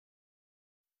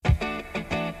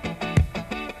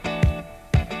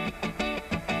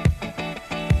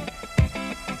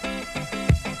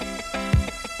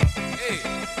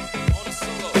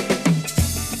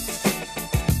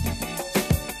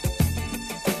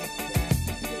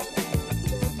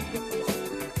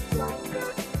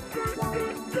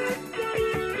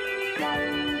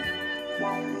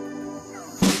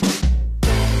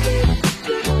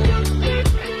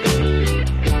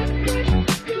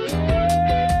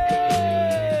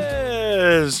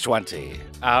is 20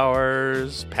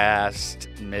 hours past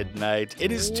midnight.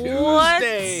 It is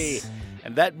Tuesday. What?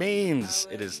 And that means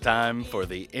it is time for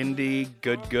the indie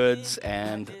good goods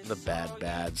and the bad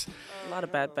bads. A lot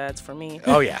of bad bads for me.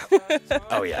 Oh, yeah.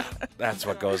 Oh, yeah. That's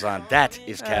what goes on. That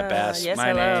is Cat Bass. Yes, My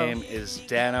hello. name is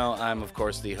Dano. I'm, of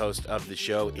course, the host of the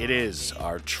show. It is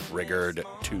our Triggered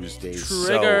Tuesdays.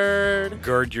 Triggered. So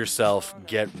gird yourself,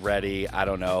 get ready. I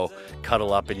don't know,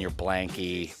 cuddle up in your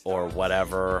blankie or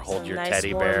whatever. Hold Some your nice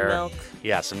teddy warm bear. milk.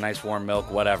 Yeah, some nice warm milk,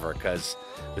 whatever, because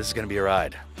this is going to be a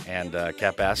ride. And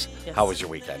Cat Bass, Yes. how was your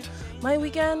weekend? My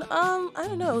weekend, I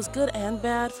don't know, it was good and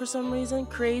bad for some reason.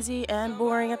 Crazy and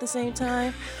boring at the same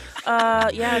time.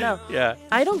 Yeah, no. Yeah.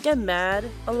 I don't get mad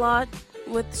a lot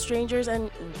with strangers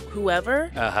and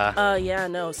whoever. Uh-huh. Yeah,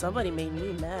 no, somebody made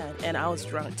me mad, and I was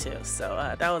drunk too,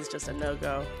 so that was just a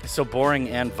no-go. So boring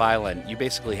and violent. You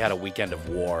basically had a weekend of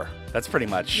war. That's pretty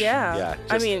much. Yeah.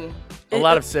 I just mean, a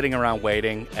lot of sitting around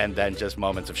waiting and then just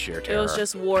moments of sheer it terror. was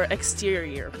just war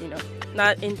exterior,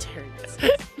 not interior.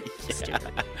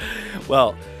 Stupid.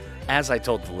 Well, as I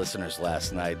told the listeners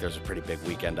last night, there's a pretty big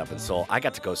weekend up in Seoul. I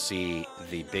got to go see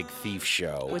the Big Thief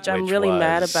show. Which I'm really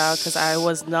mad about because I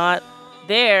was not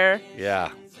there.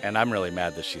 Yeah, and I'm really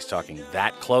mad that she's talking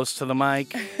that close to the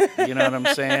mic. You know what I'm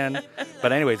saying?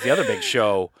 But anyways, the other big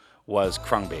show was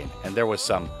Krungbin, and there was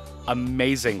some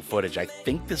amazing footage. I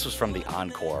think this was from the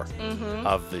encore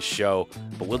of the show,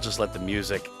 but we'll just let the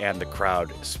music and the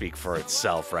crowd speak for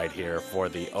itself right here for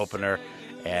the opener.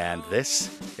 And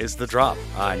this is The Drop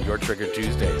on Your Triggered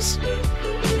Tuesdays.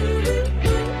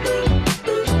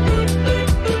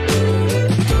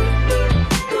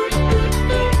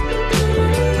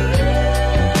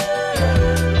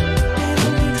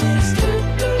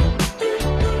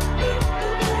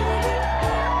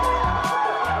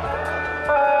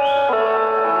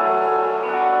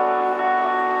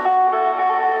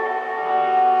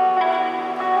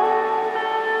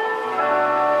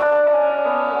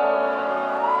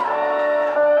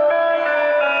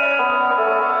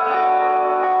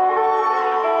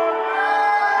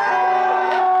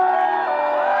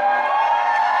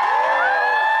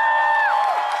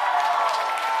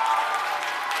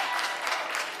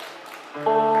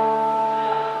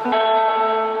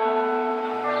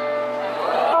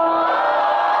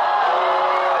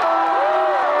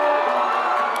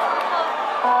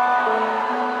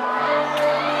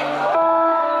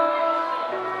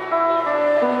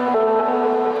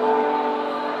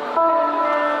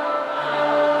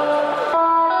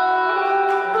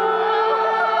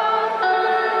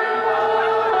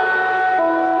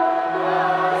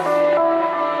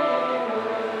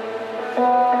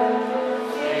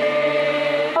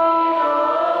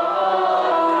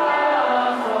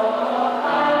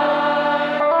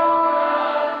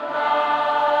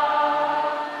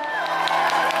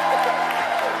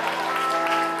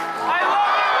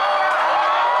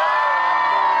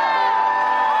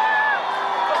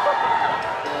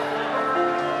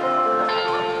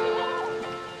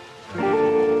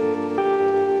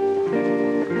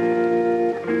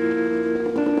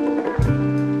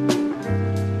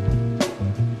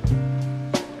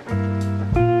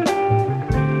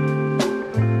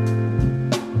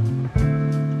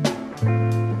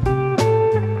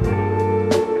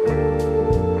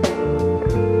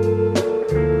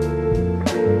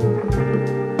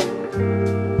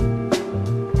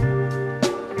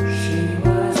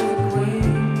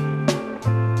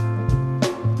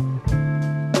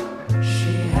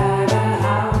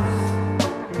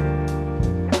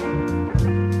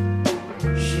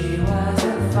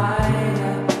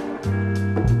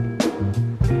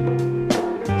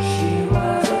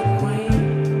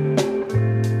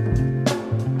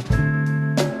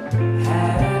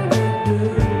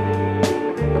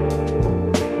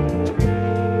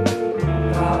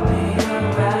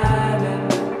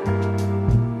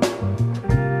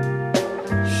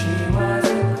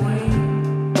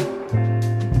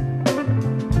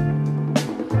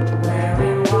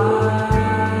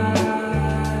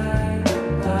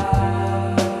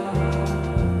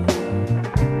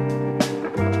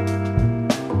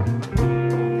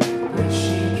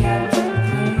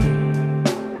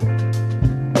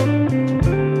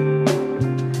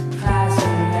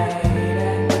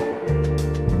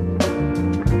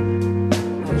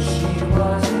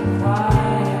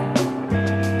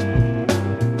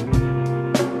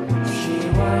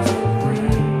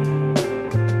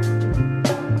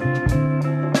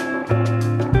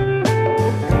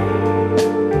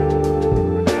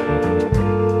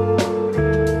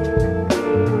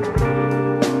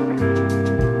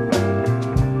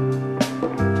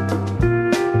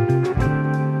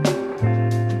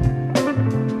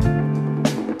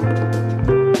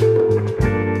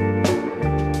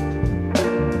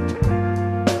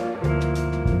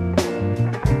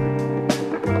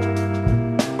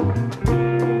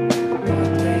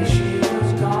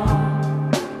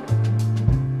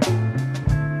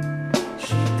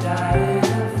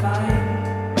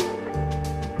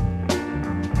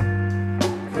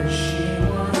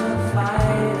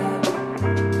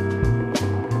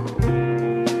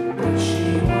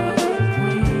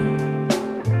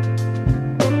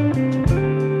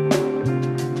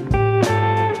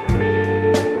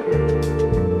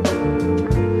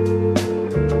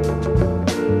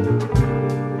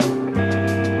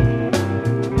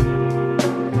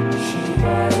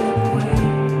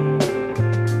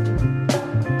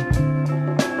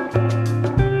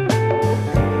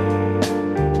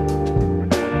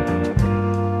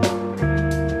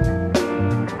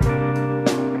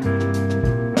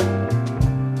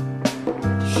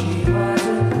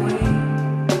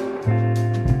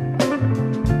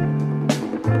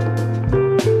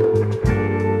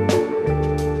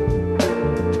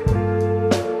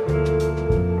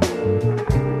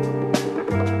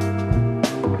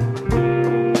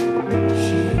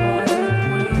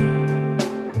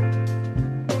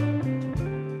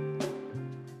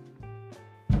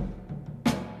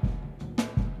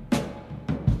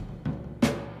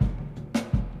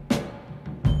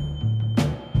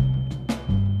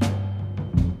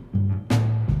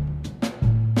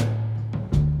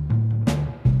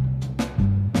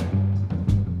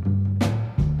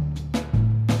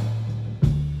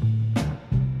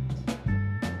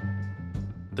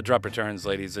 The Drop returns,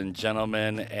 ladies and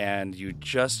gentlemen, and you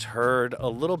just heard a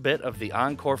little bit of the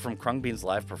encore from Krungbean's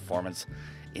live performance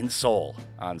in Seoul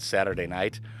on Saturday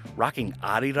night, rocking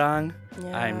Arirang.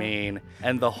 Yeah. I mean,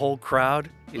 and the whole crowd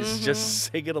is just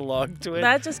singing along to it.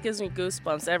 That just gives me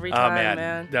goosebumps every time,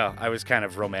 man. No, I was kind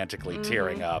of romantically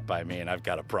tearing up. I mean, I've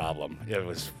got a problem. It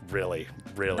was really,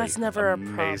 really That's never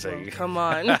amazing. a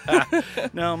problem. Come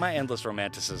on. No, my endless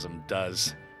romanticism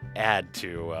does add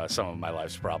to some of my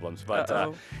life's problems.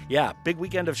 But yeah, big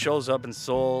weekend of shows up in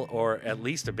Seoul, or at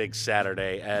least a big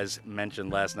Saturday. As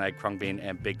mentioned last night, Krungbean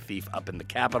and Big Thief up in the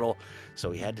capital. So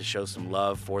we had to show some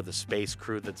love for the space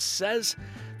crew that says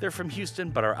they're from Houston,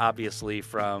 but are obviously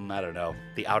from, I don't know,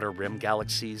 the Outer Rim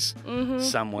galaxies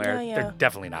somewhere. Yeah. They're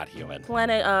definitely not human.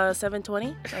 Planet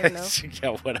 720? I don't know.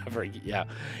 Yeah, whatever.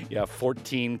 Yeah,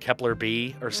 14 Kepler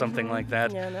B or something like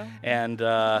that. Yeah, no. And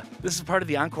this is part of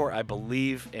the encore, I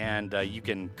believe, and you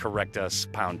can correct us,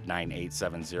 pound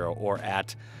 9870,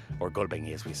 or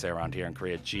Golbengi, as we say around here in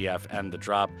Korea, GFM The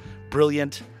Drop.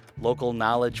 Brilliant local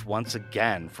knowledge once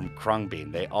again from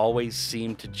Krungbean. They always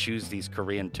seem to choose these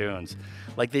Korean tunes.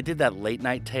 Like they did that Late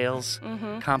Night Tales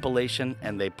compilation,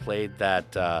 and they played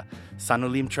that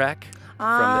Sanulim track from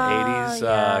the 80s,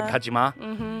 yeah. Kajima,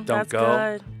 Don't That's Go.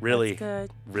 good. Really, That's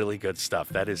good. really good stuff.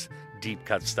 That is deep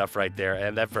cut stuff right there.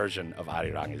 And that version of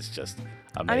Arirang is just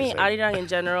I amazing. mean, Arirang in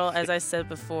general, as I said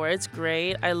before, it's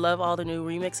great. I love all the new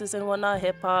remixes and whatnot,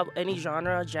 hip hop, any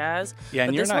genre, jazz. Yeah, and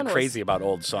But you're this not one was- crazy about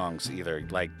old songs either.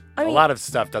 Like, I a mean- lot of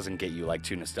stuff doesn't get you like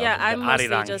too nostalgic. Yeah, I'm but mostly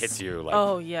Arirang just. hits you like,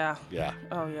 Oh yeah. yeah.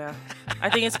 Oh yeah. I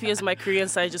think it's because my Korean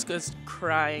side just goes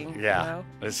crying. Yeah, You know?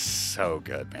 it's so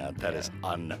good, man. That is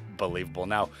unbelievable.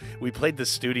 Now, we played the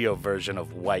studio version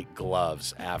of White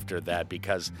Gloves after that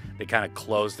because they kind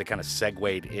of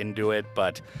segued into it,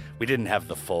 but we didn't have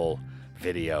the full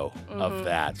video of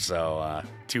that, so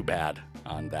too bad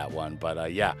on that one.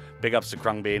 But yeah, big ups to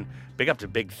Krungbean, big up to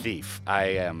Big Thief. I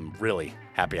am really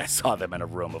happy I saw them in a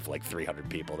room of like 300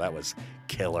 people. That was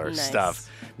killer Nice. stuff.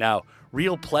 Now,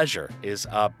 Real Pleasure is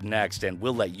up next, and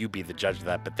we'll let you be the judge of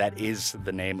that, but that is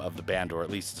the name of the band, or at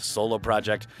least the solo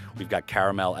project. We've got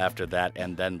Caramel after that,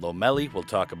 and then Lomeli. We'll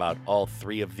talk about all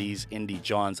three of these indie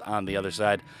Johns on the other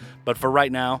side. But for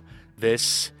right now,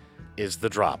 this is The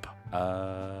Drop.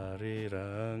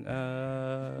 Arirang,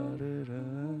 arirang.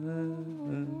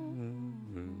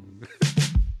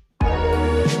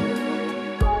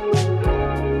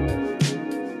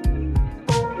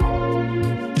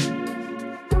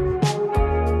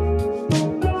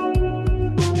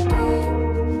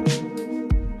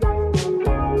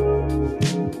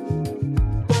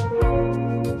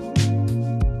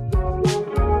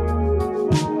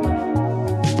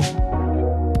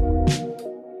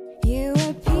 You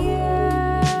appeared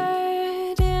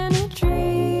in a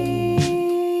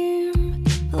dream.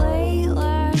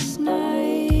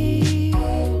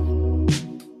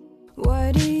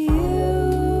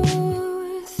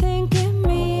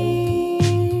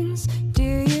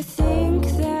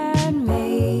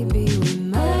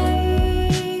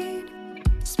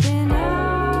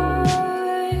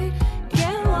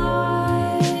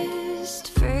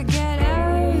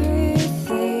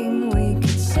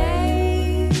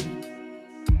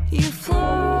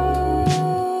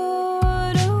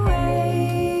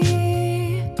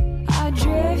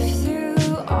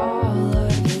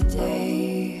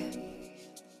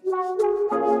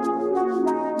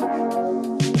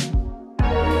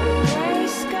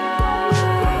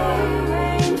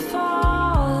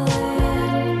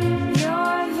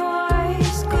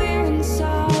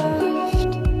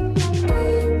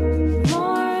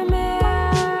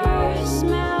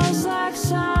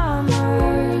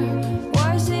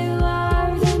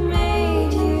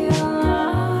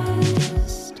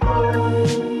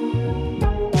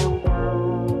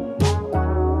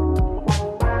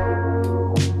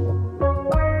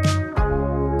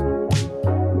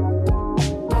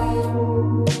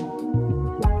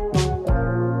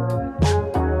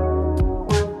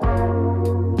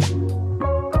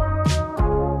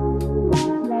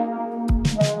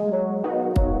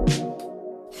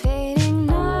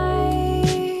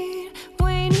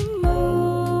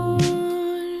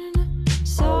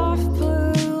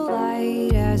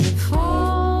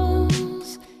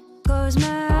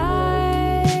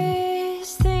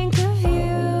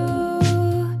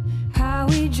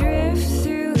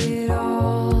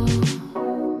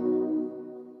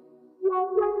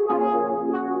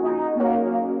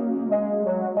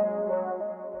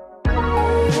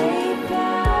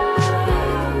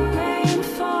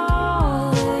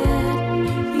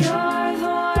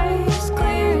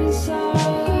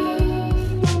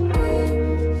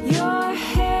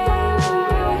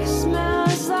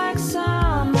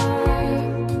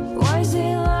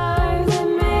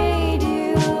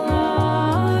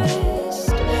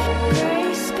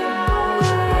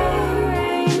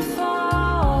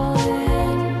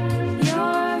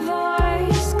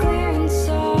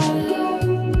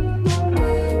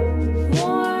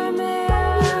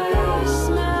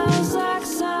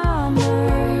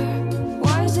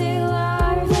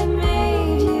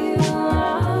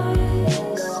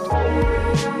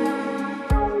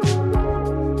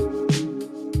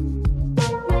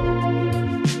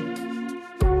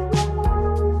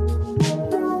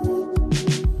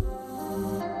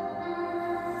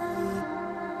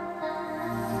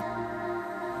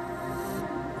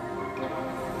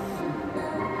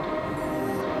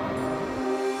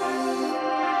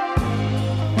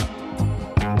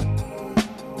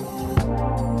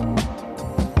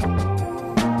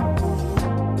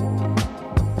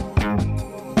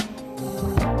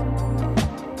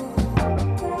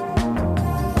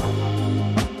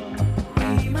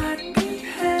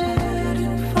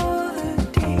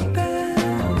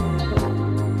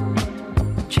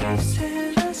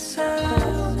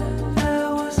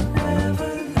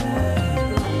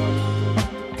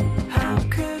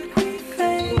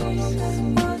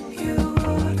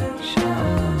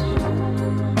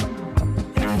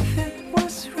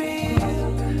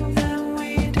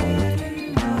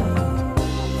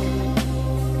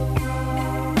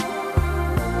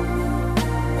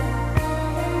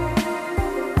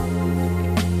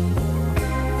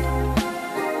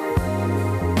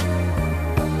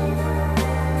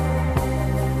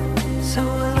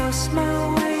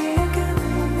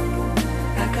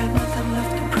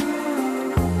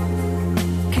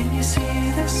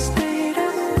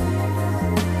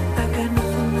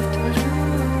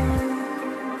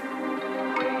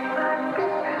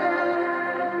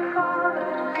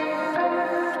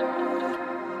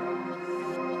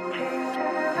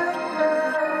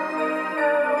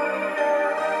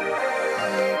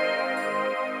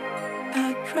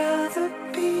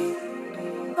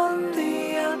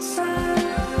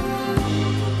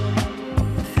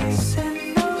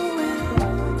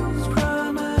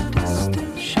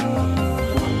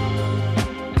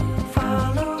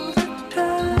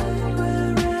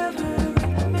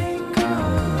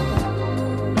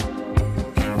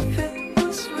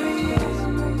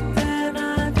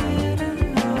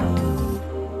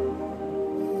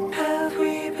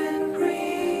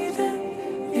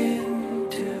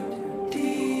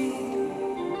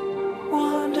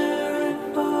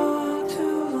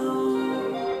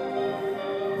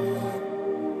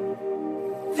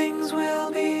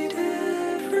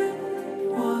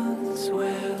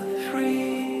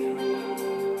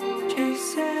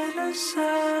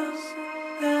 myself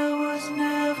that was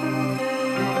never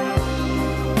there.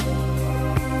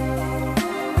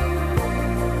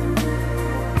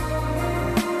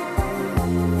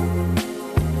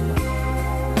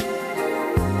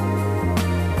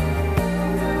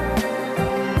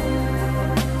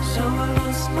 So I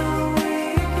lost my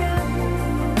way again.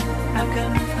 I've got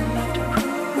nothing left to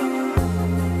prove.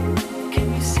 Can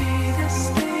you see the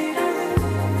state I'm in?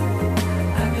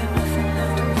 I've got nothing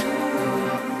left to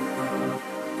prove.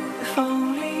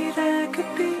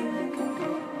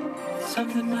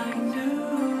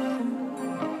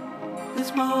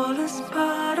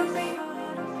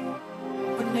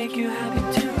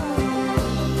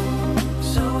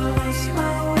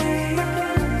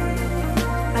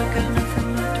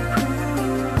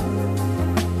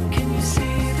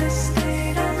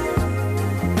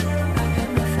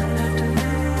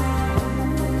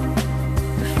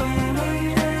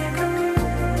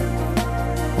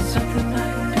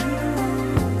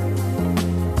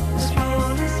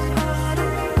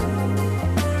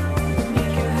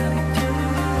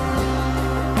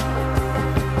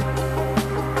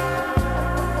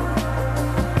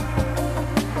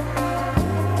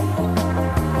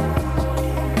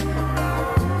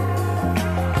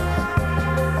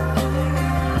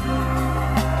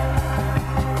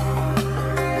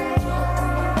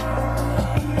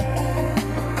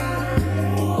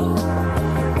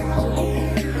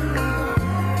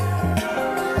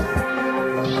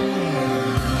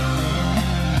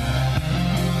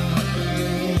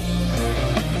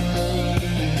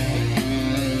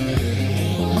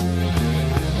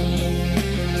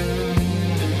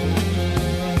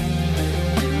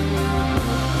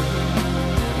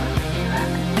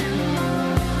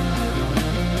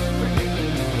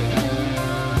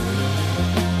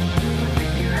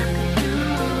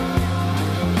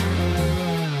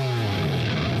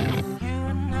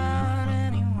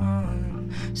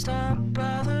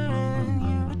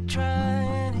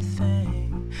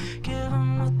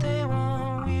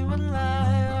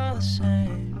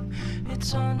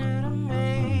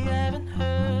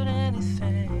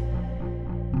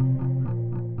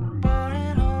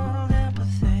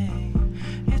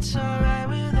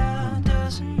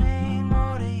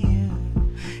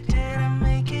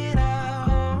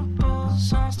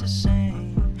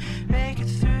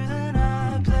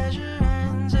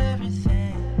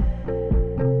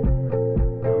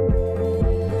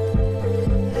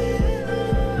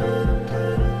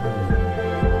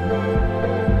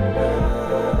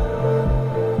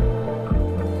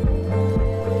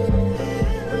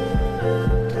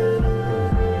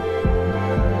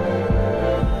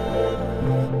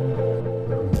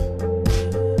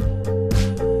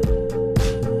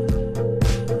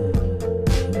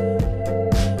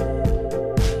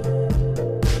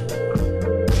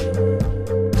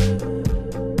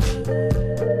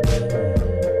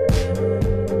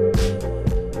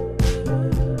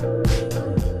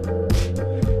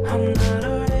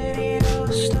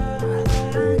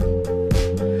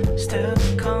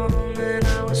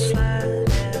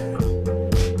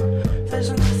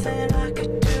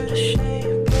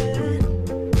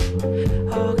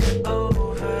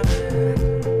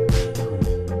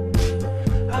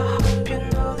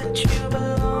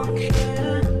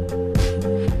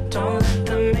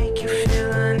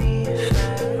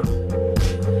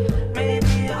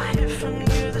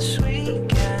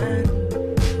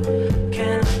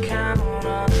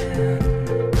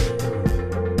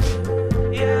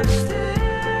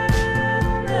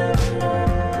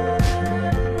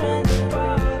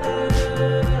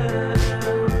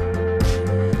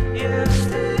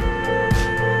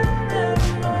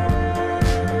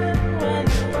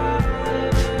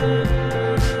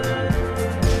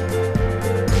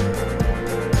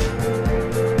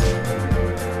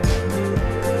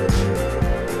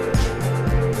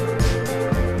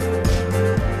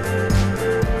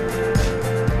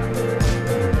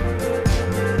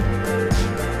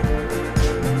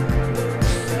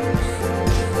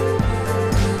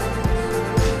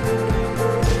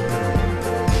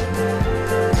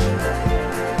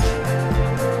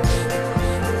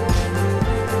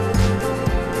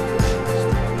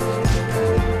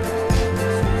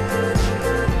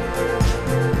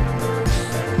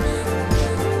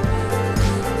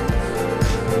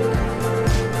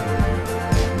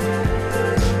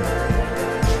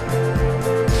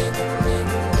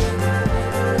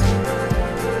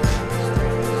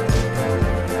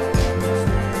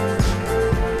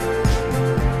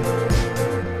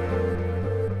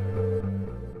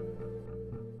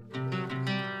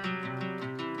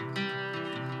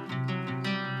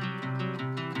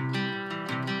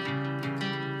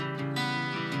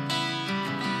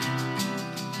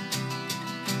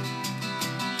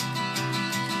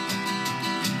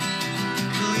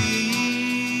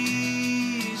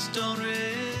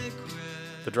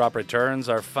 The Drop returns,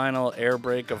 our final air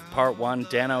break of part one.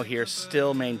 Dano here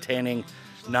still maintaining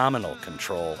nominal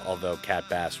control, although Cat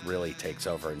Bass really takes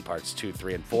over in parts 2,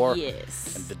 3, and 4.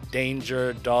 Yes. And the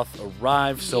danger doth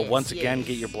arrive. So Yes, once again, yes.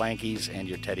 get your blankies and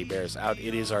your teddy bears out.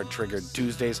 It is our Triggered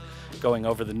Tuesdays, going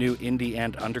over the new indie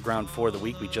and underground for the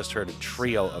week. We just heard a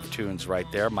trio of tunes right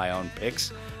there, my own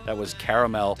picks. That was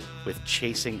Caramel with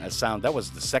Chasing a Sound. That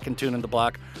was the second tune in the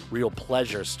block. Real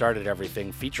Pleasure started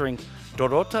everything, featuring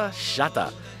Dorota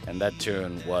Shata. And that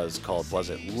tune was called Was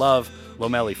It Love?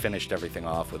 Lomeli finished everything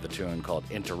off with a tune called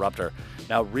Interrupter.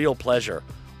 Now, Real Pleasure.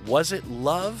 Was It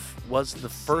Love was the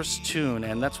first tune,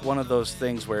 and that's one of those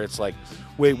things where it's like,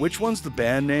 wait, which one's the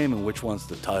band name and which one's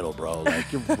the title, bro?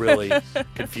 Like, you're really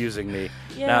confusing me.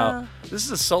 Yeah. Now, this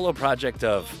is a solo project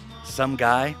of some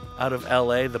guy out of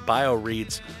LA. The bio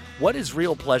reads, "What is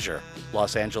real pleasure?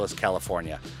 Los Angeles,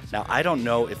 California." Now, I don't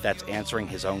know if that's answering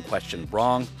his own question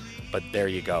wrong, but there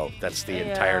you go. That's the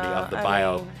entirety of the I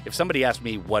bio. mean- If somebody asked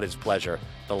me what is pleasure,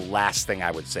 the last thing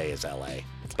I would say is LA.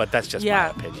 But that's just my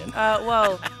opinion.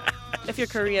 Well, if you're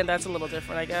Korean, that's a little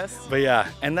different, I guess. But yeah,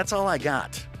 and that's all I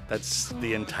got. That's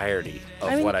the entirety of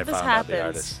I mean, what I this found about the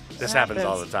happens. artist. It This happens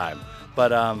all the happens. time.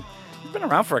 But you've been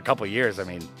around for a couple years. I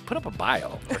mean, put up a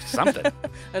bio or something.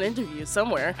 An interview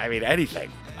somewhere. I mean,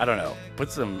 anything. I don't know.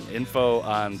 Put some info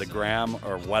on the gram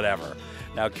or whatever.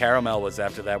 Now, Caramel was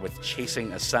after that with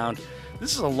Chasing a Sound.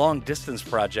 This is a long-distance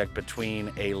project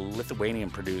between a Lithuanian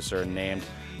producer named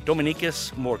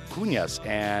Dominykas Morkūnas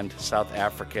and South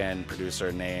African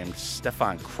producer named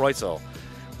Stefan Kreuzl.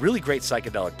 Really great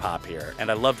psychedelic pop here. And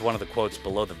I loved one of the quotes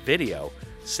below the video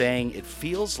saying, "It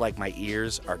feels like my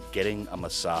ears are getting a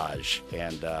massage."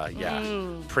 And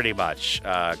pretty much.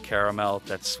 Caramel,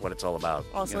 that's what it's all about.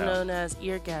 Also you know. known as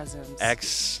eargasms.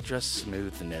 Extra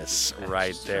smoothness right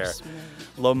Extra there. smooth.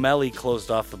 Lomeli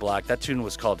closed off the block. That tune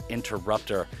was called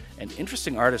Interrupter. An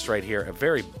interesting artist right here, a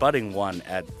very budding one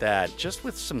at that, just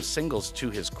with some singles to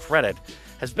his credit.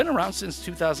 Has been around since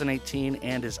 2018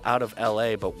 and is out of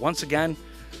LA, but once again,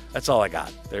 that's all I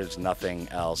got. There's nothing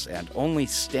else, and only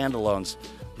standalones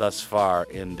thus far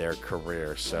in their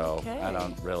career, so Okay. I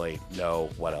don't really know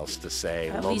what else to say.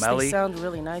 At least Lomeli, they sound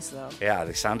really nice, though. yeah,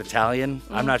 they sound Italian.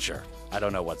 I'm not sure. I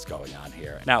don't know what's going on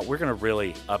here. Now, we're going to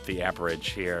really up the amperage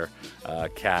here,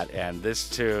 Kat, and this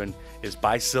tune is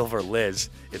by Silver Liz.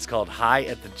 It's called High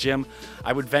at the Gym.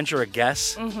 I would venture a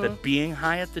guess that being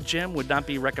high at the gym would not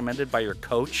be recommended by your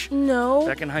coach No.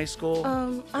 back in high school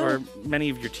I or don't- many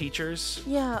of your teachers.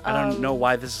 Yeah. I don't know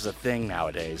why this is a thing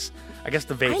nowadays. I guess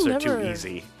the vapes are too never-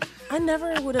 easy. I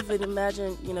never would have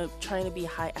imagined, trying to be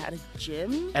high at a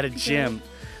gym. At a because- gym,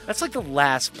 that's like the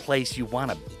last place you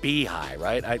want to be high,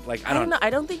 right? I I don't know. I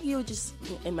don't think you would just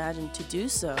imagine to do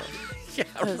so. Yeah,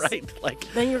 'Cause- right. Like,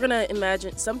 Then you're gonna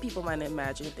imagine. Some people might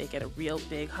imagine if they get a real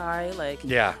big high, like,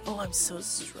 yeah. oh, I'm so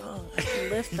strong. I can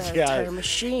lift that Yeah, entire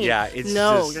machine. yeah, it's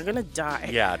no, just- you're gonna die.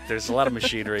 Yeah, there's a lot of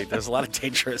machinery. There's a lot of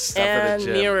dangerous stuff And in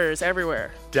the gym. mirrors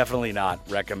everywhere. Definitely not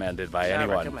recommended by Not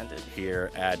anyone recommended.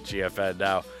 here at GFN.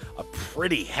 Now, a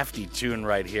pretty hefty tune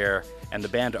right here, and the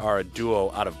band are a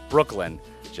duo out of Brooklyn,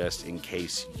 just in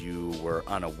case you were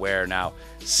unaware. Now,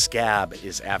 Scab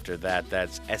is after that.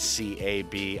 That's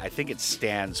SCAB. I think it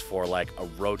stands for like a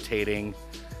rotating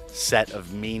set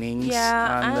of meanings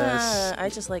on this. I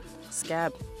just like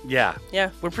Scab. Yeah.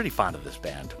 Yeah. We're pretty fond of this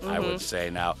band, I would say.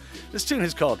 Now, this tune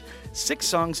is called 6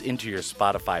 Songs Into Your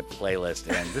Spotify Playlist,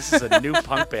 and this is a new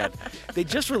punk band. They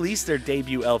just released their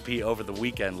debut LP over the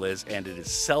weekend, Liz, and it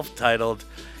is self-titled.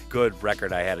 Good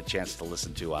record I had a chance to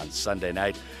listen to on Sunday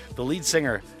night. The lead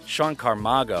singer, Sean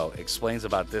Carmago, explains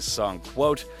about this song,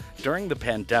 quote, "During the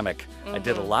pandemic, I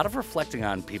did a lot of reflecting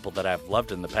on people that I've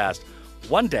loved in the past.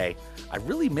 One day, I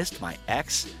really missed my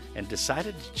ex and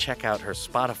decided to check out her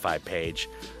Spotify page.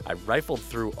 I rifled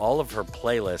through all of her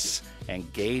playlists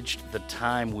and gauged the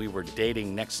time we were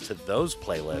dating next to those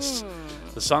playlists.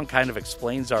 The song kind of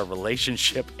explains our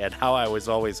relationship and how I was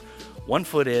always 1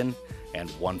 foot in and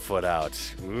 1 foot out."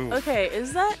 Ooh. Okay,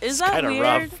 is that kinda weird?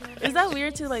 rough. Is that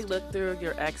weird to like look through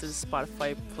your ex's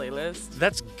Spotify playlist?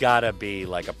 That's gotta be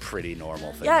like a pretty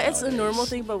normal thing. Yeah, it's a nowadays. normal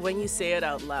thing, but when you say it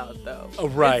out loud, though. Oh,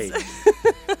 right.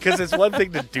 Because it's one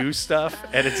thing to do stuff,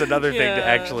 and it's another thing to Yeah.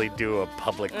 actually do a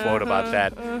public quote about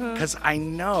that. Because I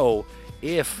know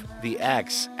if the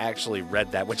ex actually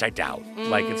read that, which I doubt.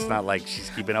 Like, it's not like she's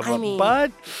keeping up I with mean,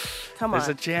 but Come there's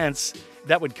on. a chance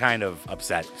that would kind of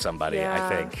upset somebody, Yeah,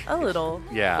 I think. a little.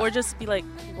 Yeah. Or just be like,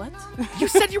 what? You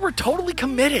said you were totally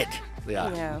committed.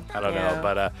 Yeah. Yeah, I don't know, yeah.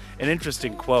 but an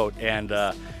interesting quote. And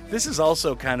this is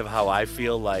also kind of how I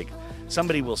feel like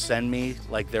somebody will send me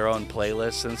like their own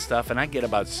playlists and stuff, and I get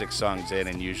about 6 songs in,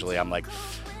 and usually I'm like,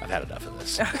 I've had enough of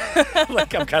this.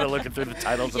 Like, I'm kind of looking through the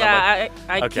titles, and I'm Yeah,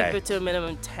 I like, keep okay. it to a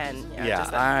minimum 10. Yeah,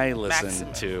 just a I listen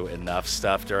maximum. to enough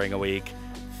stuff during a week.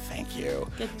 Thank you.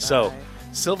 Goodbye. So,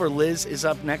 Silver Liz is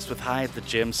up next with High at the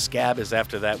Gym. Scab is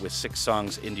after that with 6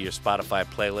 songs into your Spotify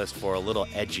playlist for a little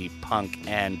edgy punk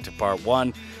end to part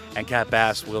 1. And Cat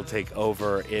Bass will take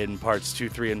over in parts 2,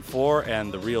 3, and 4,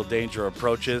 and the real danger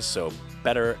approaches, so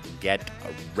better get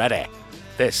ready.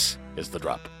 This is The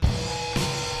Drop.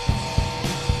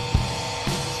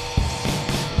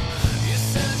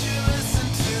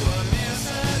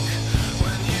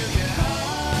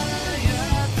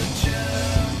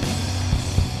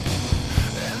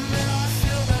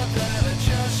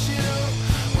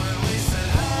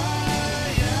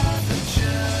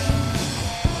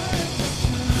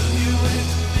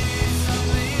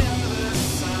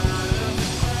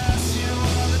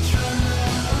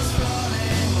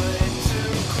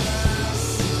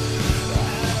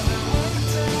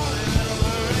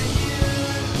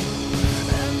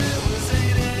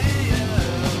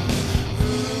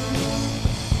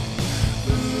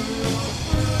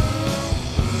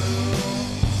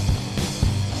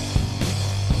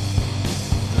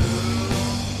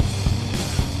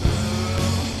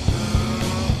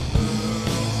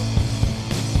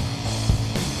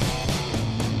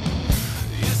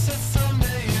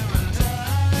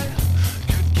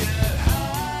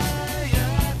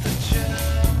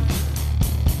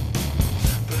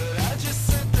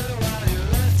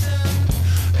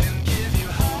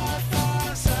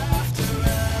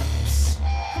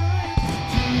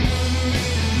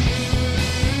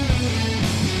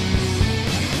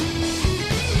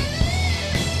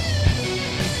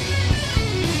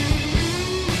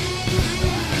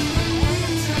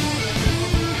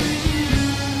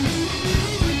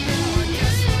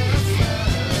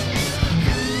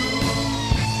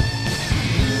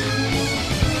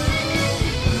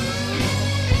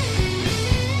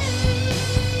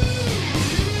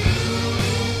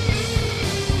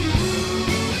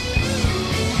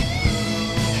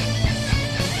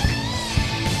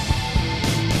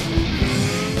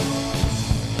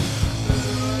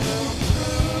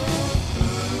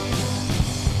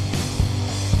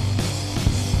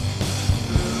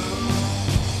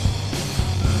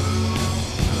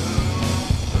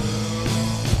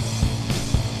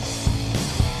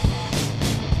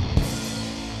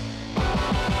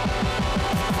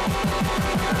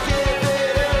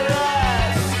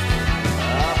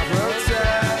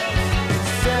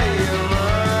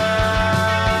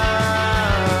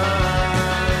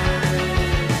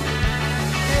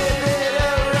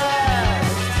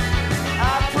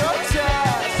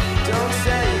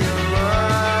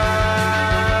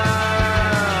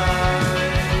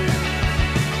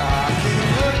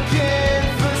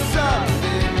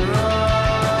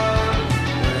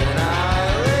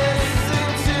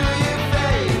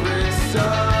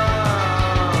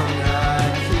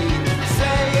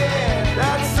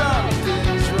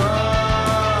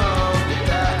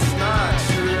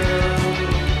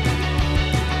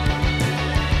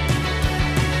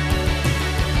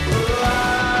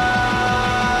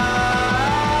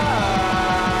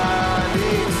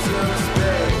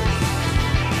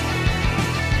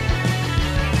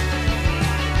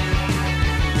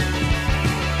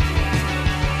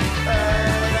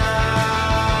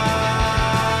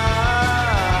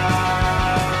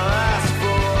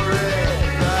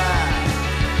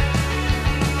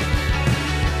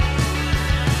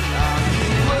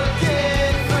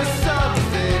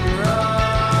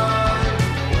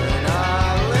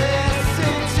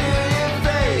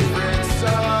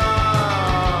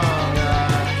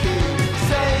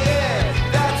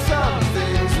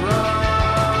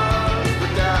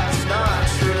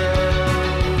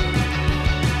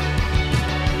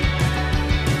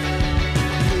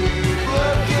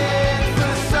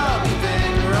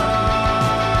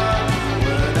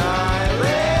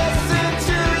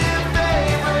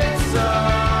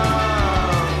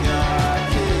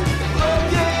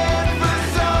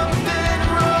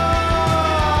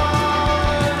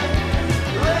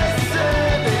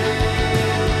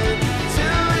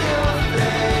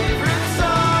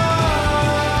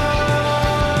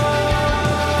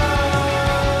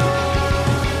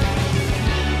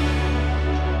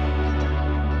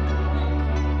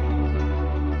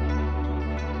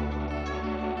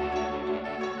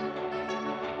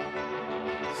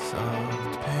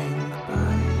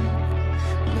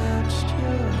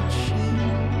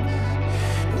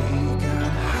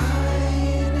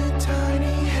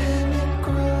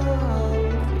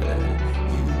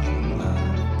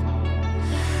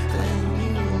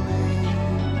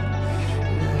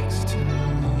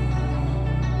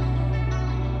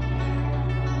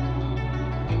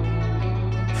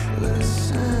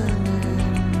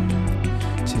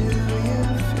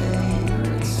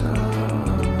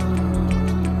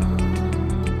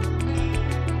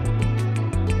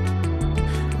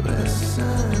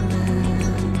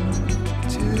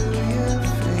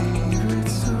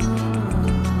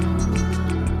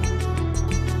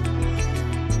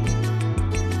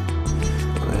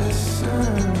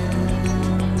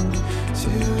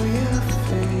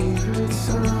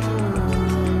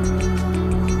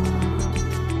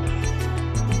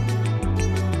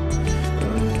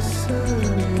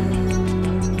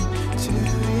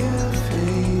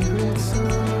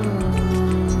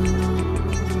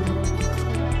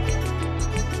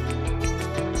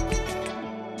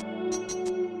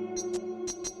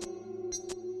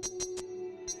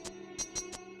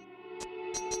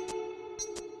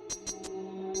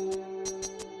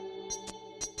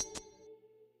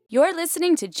 You're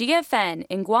listening to GFN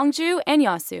in Gwangju and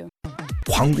Yeosu.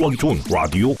 광고하기 좋은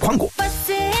라디오 광고.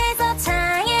 버스에서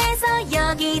차에서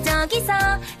여기저기서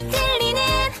들리는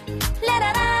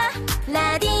라라라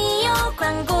라디오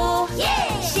광고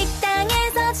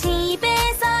식당에서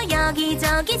집에서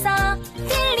여기저기서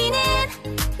들리는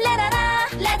라라라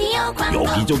라디오 광고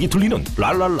여기저기 들리는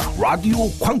랄랄라 라디오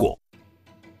광고.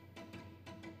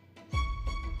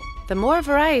 The more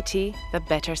variety, the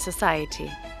better society.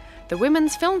 The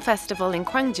Women's Film Festival in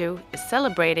Gwangju is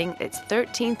celebrating its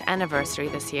 13th anniversary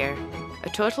this year. A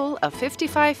total of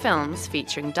 55 films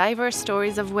featuring diverse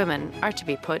stories of women are to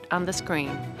be put on the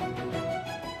screen.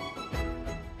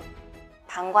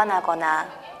 방관하거나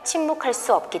침묵할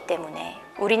수 없기 때문에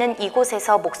우리는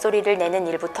이곳에서 목소리를 내는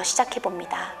일부터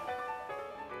시작해봅니다.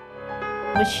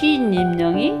 시인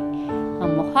임명이,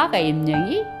 화가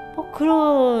임명이,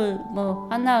 그런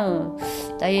하나의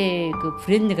나의 그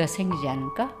브랜드가 생기지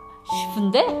않을까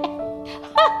싶은데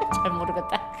잘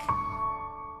모르겠다.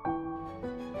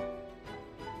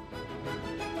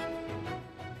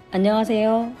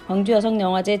 안녕하세요.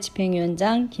 광주여성영화제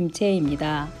집행위원장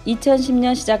김채희입니다.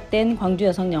 2010년 시작된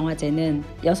광주여성영화제는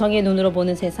여성의 눈으로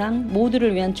보는 세상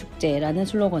모두를 위한 축제라는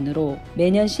슬로건으로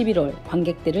매년 11월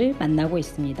관객들을 만나고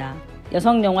있습니다.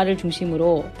 여성 영화를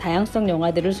중심으로 다양성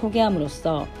영화들을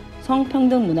소개함으로써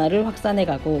성평등 문화를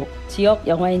확산해가고 지역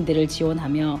영화인들을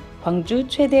지원하며 광주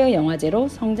최대의 영화제로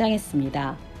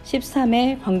성장했습니다.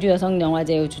 13회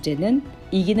광주여성영화제의 주제는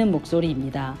이기는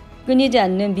목소리입니다. 끊이지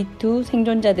않는 미투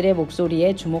생존자들의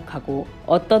목소리에 주목하고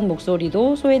어떤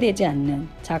목소리도 소외되지 않는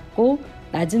작고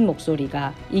낮은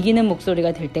목소리가 이기는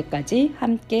목소리가 될 때까지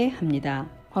함께 합니다.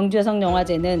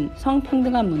 광주여성영화제는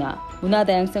성평등한 문화,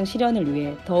 문화다양성 실현을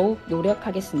위해 더욱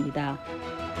노력하겠습니다.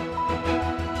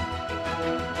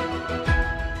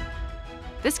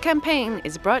 This campaign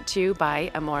is brought to you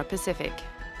by Amore Pacific.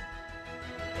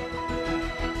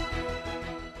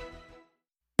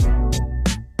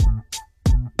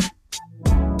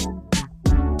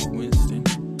 Winston,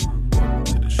 welcome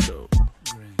to the show.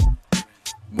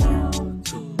 1,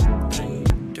 2,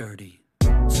 3, dirty.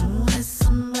 To let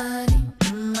somebody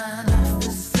in my life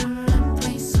is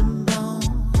irreplaceable.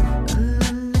 And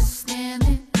understand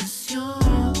it is you.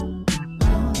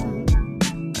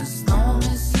 As long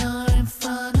as you're in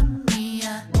front of me,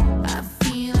 I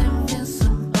feel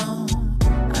invincible.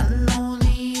 I know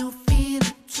that you feel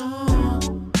it too.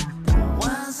 That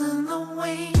wasn't the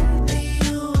way that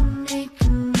you were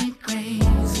making me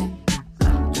crazy.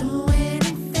 I'd do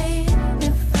anything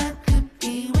if I could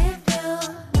be with you.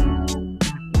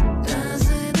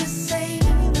 Doesn't it say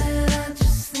that I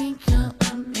just think you're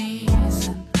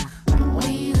amazing? I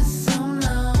waited so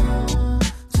long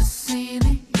to see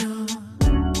that you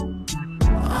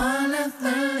all of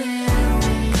the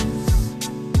lyrics,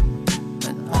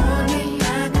 but only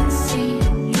I can see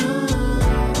you.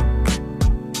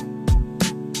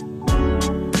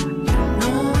 You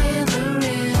know we're the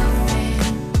real thing.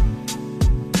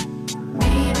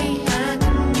 Maybe I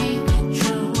can make it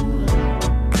true.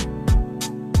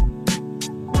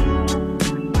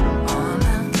 All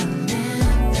of the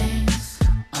little things,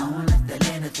 all of the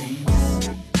little things,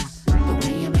 the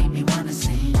way you make me wanna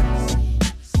sing.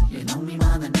 You know me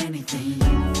more than anything.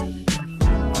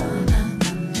 All of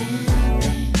the little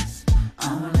things,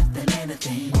 all of the little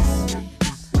things,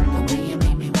 the way you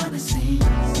make me wanna sing.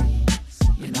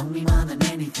 You know me more than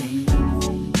anything. It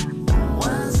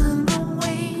wasn't the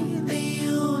way that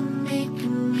you were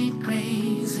making me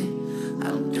crazy.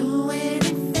 I'll do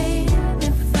anything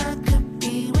if I could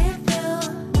be with you.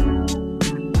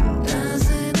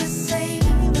 Doesn't it say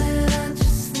that I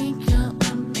just think you're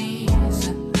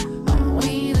amazing? I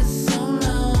waited so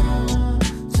long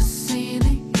to see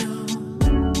that you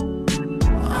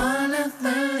all of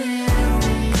the little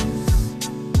things,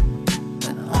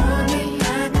 but only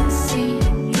I can see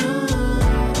you. You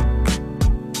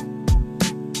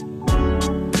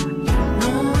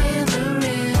know we're the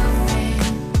real thing.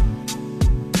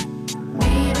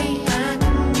 Maybe I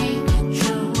can make it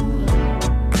true.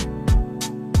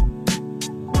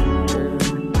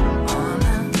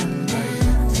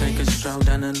 Take a stroll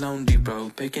down a lonely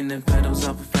road, picking the petals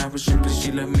off a flower strip, but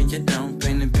she love me, you don't.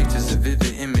 Painting pictures of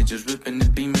vivid images, ripping the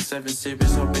beam of 7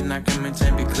 series, hoping I can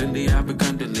maintain me clearly. I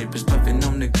begun delirious, puffing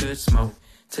on the good smoke.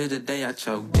 Till the day I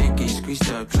choke, Dickies, greased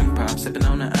up, drink pop, sipping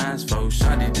on the ice flow.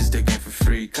 Shawty just digging for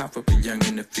free, cop up a young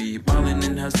in the feed. Ballin'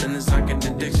 and hustling is like an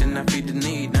addiction, I feed the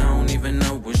need, I don't even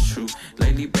know what's true.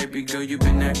 Lately, baby girl, you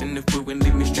been acting the fool and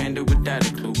leave me stranded without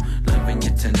a clue. Loving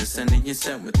your tender, sending you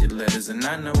sent with your letters. And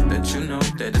I know that you know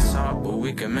that it's hard, but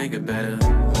we can make it better.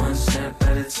 One step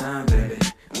at a time, baby.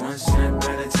 One step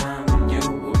at a time, and you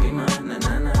will be mine, na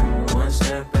na na. One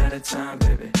step at a time,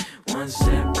 baby. One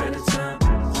step at a time.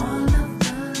 All of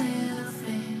the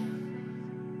living,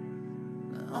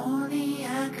 only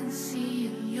I can see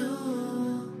in you.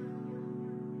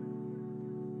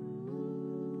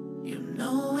 You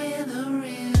know we're the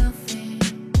real thing.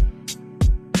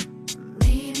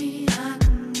 Maybe I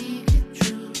can make it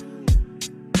true.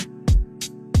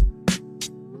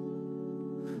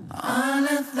 All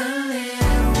of the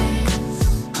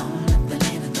livings,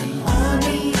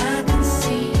 only I can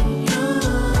see you.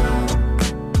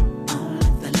 All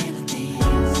of the little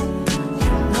things,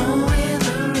 you know we're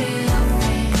the real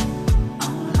thing.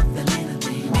 All of the little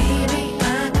things, maybe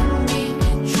I can make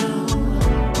it true.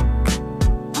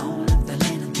 All of the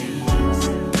little things,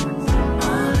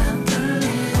 all of the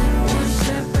little. One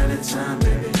step at a time,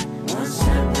 baby. One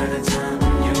step at a time.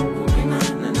 You, na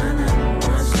na na na.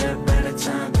 One step at a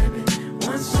time, baby.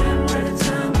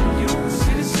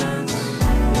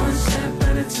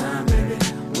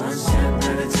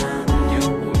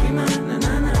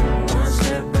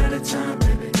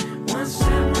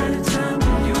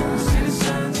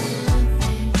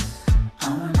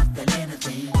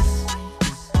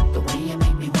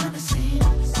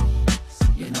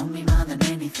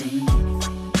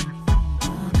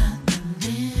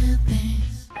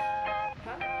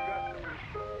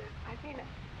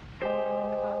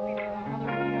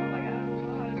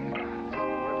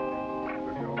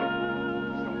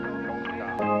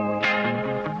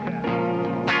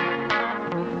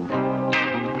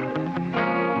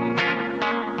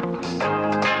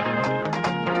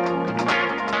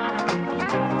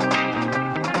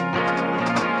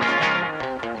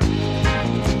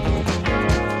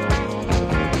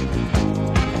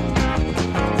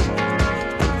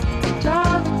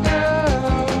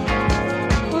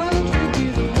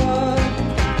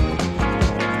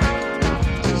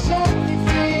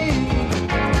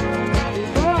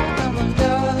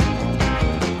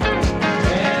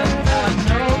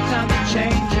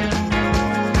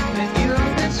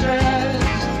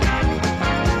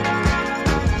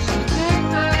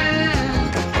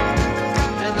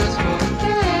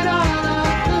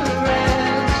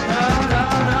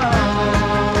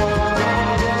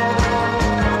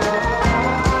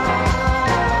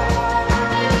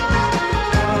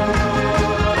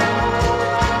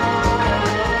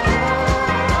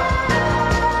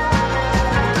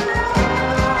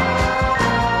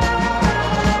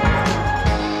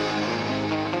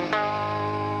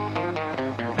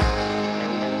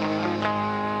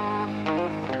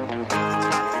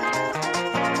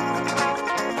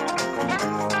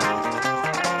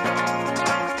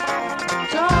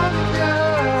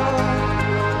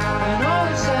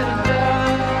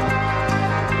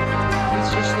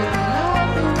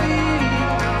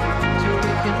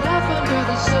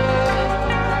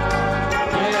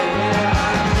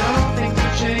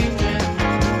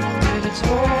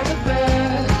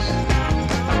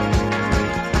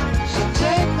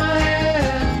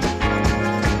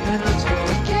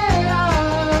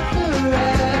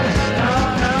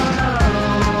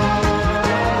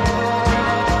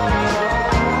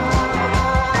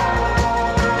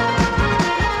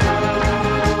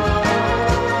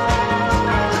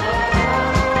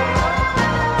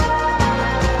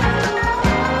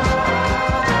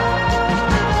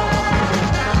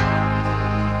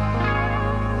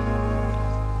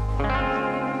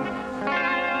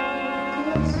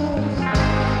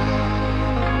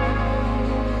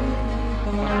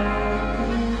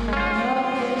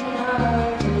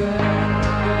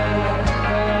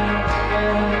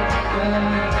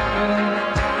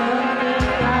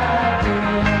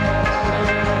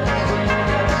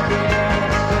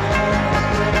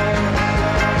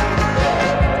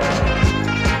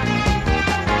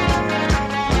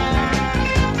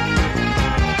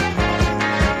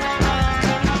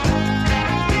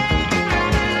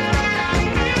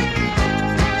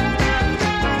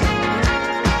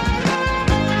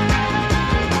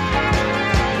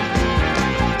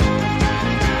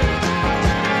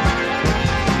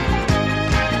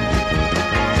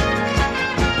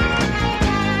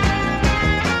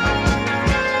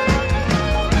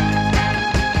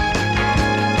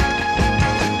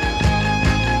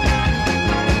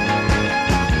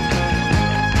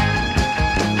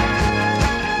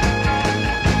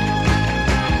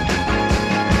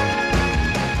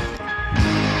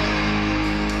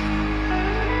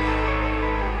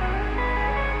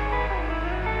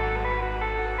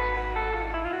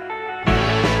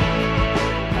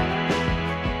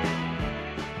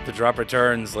 drop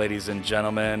returns, ladies and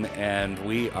gentlemen, and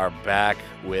we are back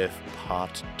with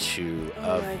part 2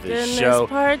 of my the goodness, show.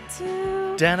 Part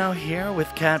 2. Dano here with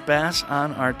Cat Bass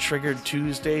on our Triggered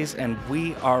Tuesdays, and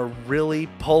we are really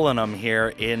pulling them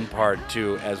here in part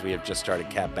 2 as we have just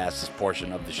started Cat Bass's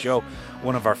portion of the show.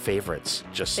 One of our favorites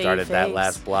just started that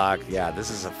last block. Yeah, this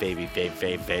is a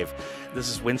fave. This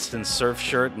is Winston's Surf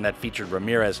Shirt, and that featured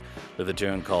Ramirez with a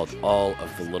tune called All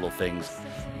of the Little Things.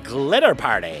 Glitter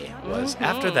Party was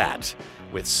after that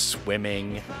with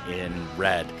Swimming in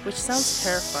Red. Which sounds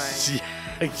terrifying.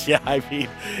 Yeah, I mean,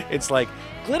 it's like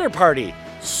Glitter Party,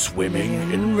 Swimming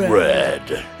in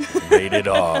Red. Rated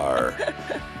R.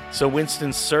 So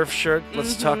Winston's Surf Shirt,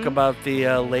 let's talk about the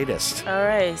latest. All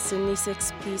right, Sydney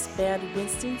six-piece band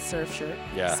Winston Surf Shirt.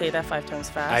 Yeah. Say that 5 times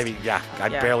fast. I mean, I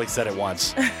barely said it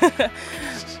once.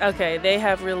 Okay, they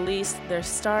have released their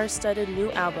star-studded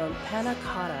new album, Panna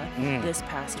Cotta, this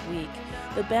past week.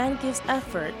 The band gives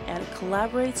effort and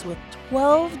collaborates with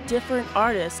 12 different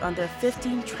artists on their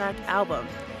 15-track album.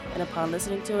 And upon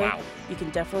listening to it, you can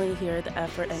definitely hear the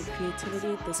effort and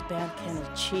creativity this band can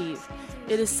achieve.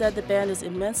 It is said the band is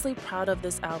immensely proud of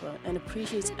this album and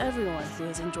appreciates everyone who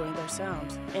is enjoying their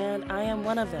sound. And I am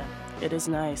one of them. It is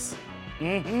nice.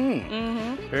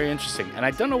 Very interesting. And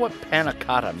I don't know what panna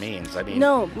cotta means. I mean,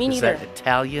 no, me is neither. that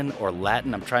Italian or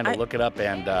Latin? I'm trying to look it up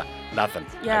and nothing.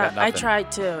 Yeah, I I tried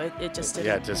to. It just didn't.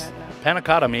 Yeah, just panna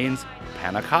cotta means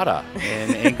panna cotta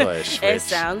in English. It which,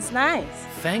 sounds nice.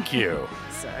 Thank you.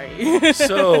 Sorry.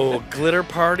 So, Glitter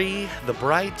Party, the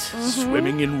bright,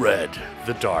 Swimming in Red,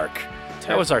 the dark.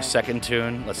 That was our second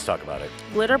tune. Let's talk about it.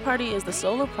 Glitter Party is the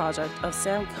solo project of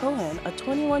Sam Cohen, a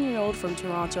 21-year-old from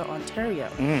Toronto, Ontario.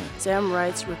 Sam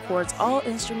writes, records all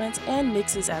instruments, and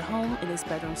mixes at home in his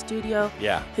bedroom studio.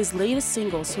 Yeah. His latest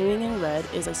single, Swimming in Red,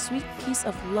 is a sweet piece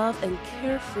of love and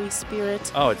carefree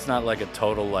spirit. Oh, it's not like a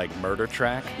total, murder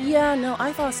track? Yeah, no,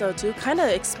 I thought so too. Kind of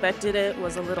expected it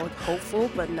was a little hopeful,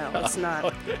 but no, it's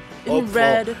not. In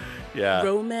Red... Yeah.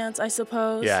 Romance, I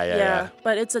suppose. Yeah.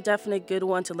 But it's a definite good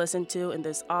one to listen to in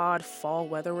this odd fall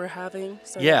weather we're having.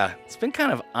 So Yeah, it's been kind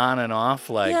of on and off,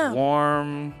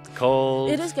 warm,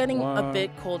 cold. It is getting warm. a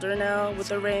bit colder now with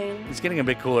the rain. It's getting a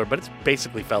bit cooler, but it's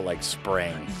basically felt like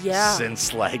spring. Yeah.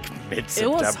 Since mid-September, It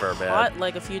was man.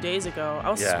 hot a few days ago. I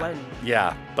was sweating.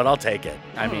 Yeah, but I'll take it.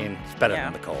 I mean, it's better Yeah.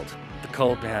 than the cold. The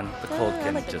cold, man, the cold I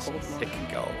can like the just, cold more. it can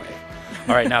go away.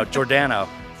 All right, now, Giordano,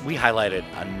 we highlighted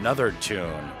another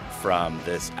tune from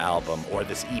this album, or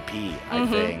this EP, I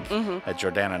think, that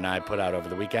Jordana and I put out over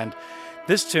the weekend.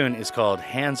 This tune is called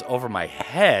Hands Over My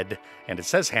Head, and it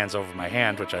says Hands Over My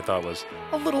Hand, which I thought was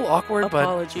a little awkward,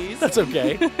 Apologies. but that's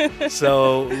okay.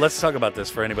 So let's talk about this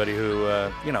for anybody who,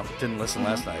 didn't listen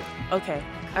last night. Okay.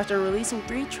 After releasing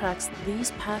 3 tracks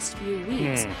these past few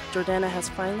weeks, Jordana has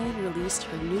finally released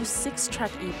her new 6-track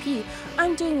EP,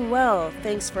 I'm Doing Well,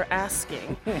 Thanks for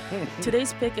Asking.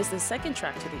 Today's pick is the second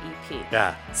track to the EP.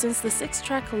 Yeah. Since the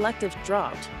 6-track collective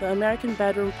dropped, the American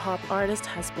bedroom pop artist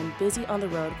has been busy on the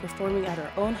road performing at her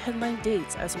own headline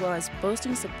dates, as well as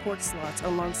boasting support slots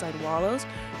alongside Wallows,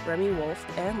 Remy Wolf,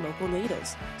 and local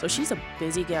natives. So she's a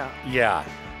busy gal. Yeah.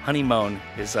 Honeymoon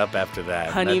is up after that.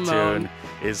 Honeymoon. That tune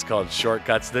is called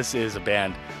Shortcuts. This is a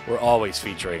band we're always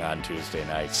featuring on Tuesday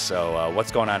nights. So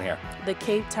what's going on here? The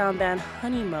Cape Town band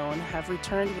Honeymoon have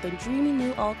returned with a dreamy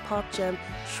new alt-pop gem,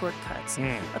 Shortcuts.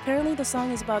 Apparently the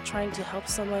song is about trying to help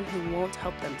someone who won't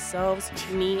help themselves,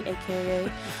 me,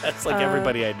 aka. That's like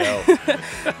everybody I know.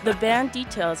 The band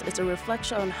details it's a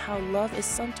reflection on how love is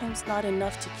sometimes not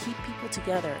enough to keep people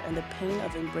together and the pain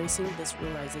of embracing this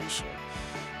realization.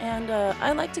 And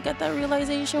I like to get that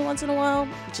realization once in a while.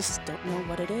 You just don't know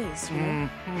what it is. You know?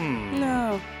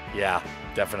 No. Yeah,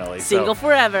 definitely. Single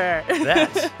forever.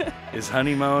 That is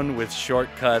Honeymoon with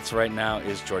Shortcuts. Right now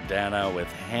is Jordana with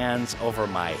Hands Over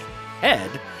My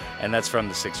Head. And that's from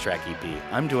the 6-track EP.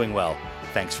 I'm Doing Well.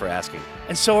 Thanks for asking.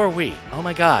 And so are we. Oh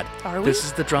my God. Are we? This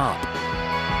is the drop.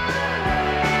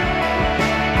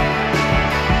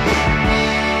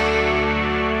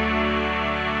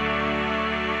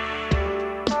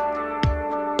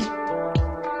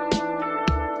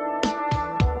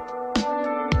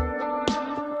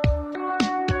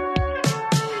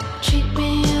 Treat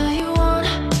me how you want.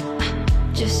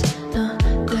 Just know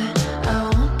that I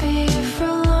won't be here for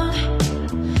long.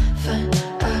 Fine,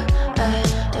 I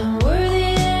am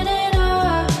worthy and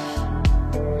enough.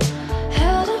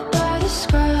 Held up by the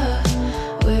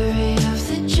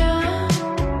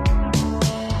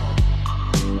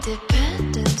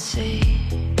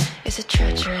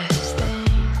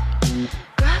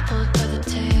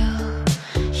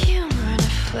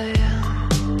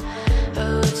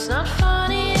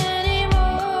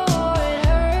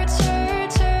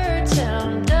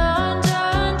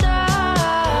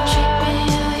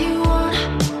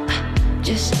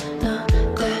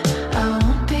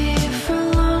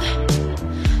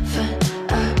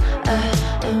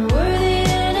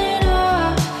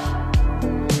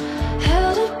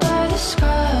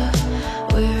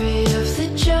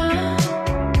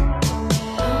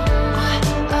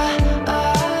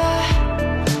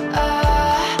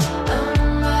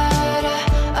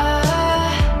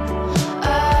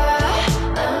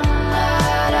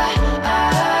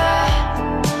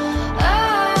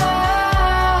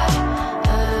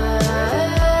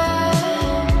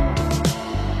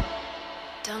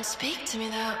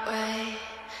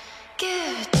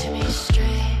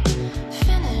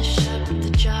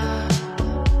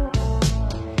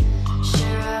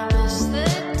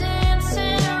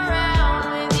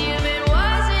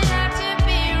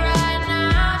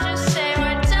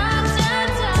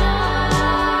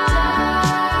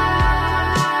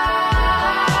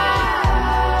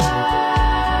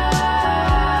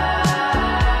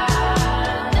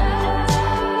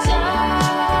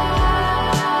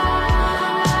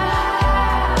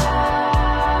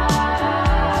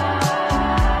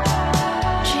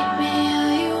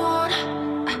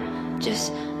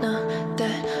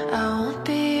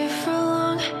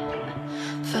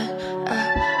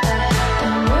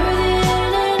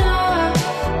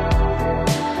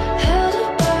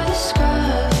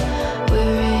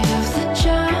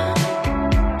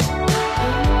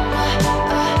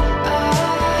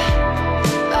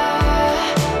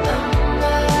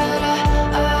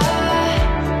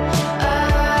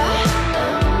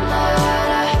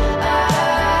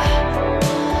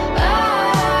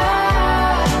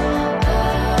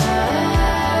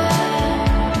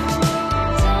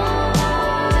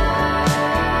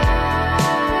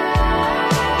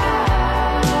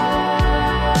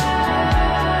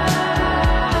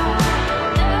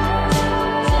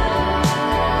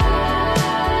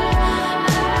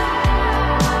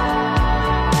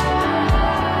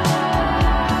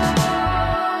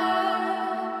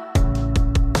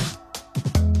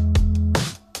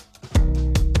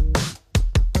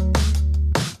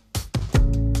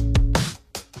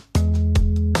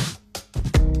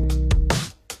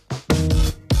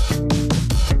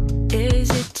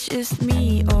just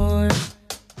me, or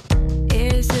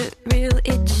is it real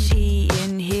itchy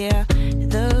in here?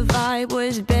 The vibe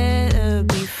was better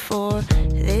before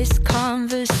this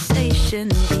conversation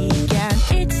began.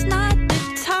 It's not the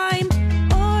time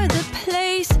or the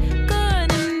place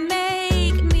gonna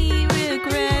make me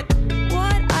regret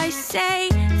what I say.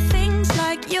 Things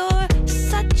like you're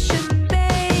such a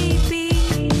baby.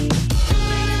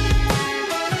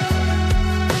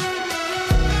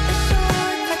 The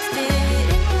shortcuts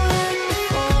didn't work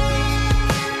before.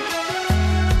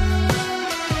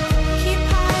 Keep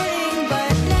hiding,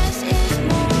 but less is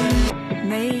more.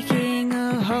 Making a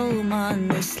home on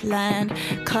this land,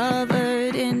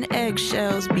 covered in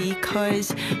eggshells,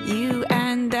 because you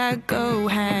and I go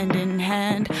hand in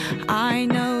hand. I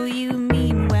know you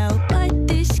mean well, but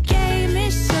this game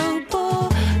is so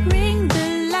boring. The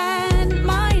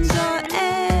landmines are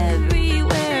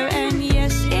everywhere, and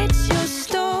yes, it's your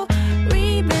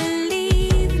story.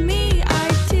 Believe me, I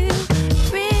do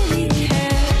really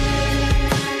care.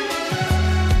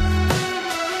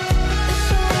 The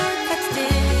shortcuts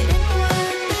didn't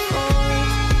work before.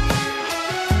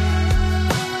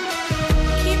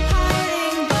 Keep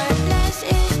hiding, but less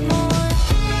is more.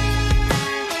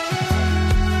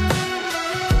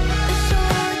 The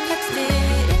shortcuts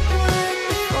didn't work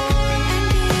before. And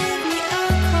give me a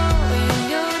call when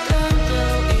you're done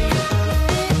doing a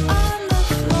bit on the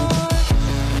floor. The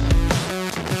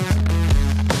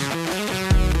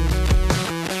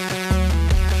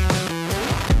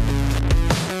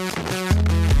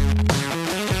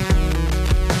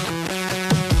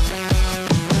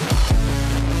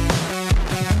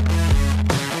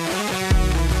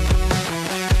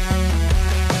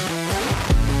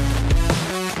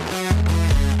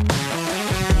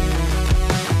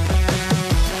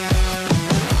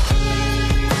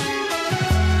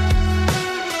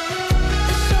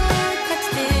shortcuts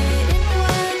didn't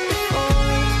work before.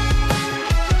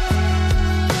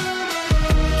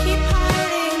 Keep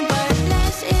hiding, but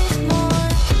less is more.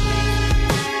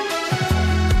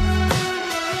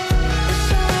 The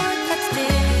shortcuts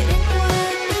didn't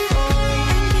work before.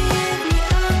 And give me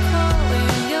a call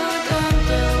when you're done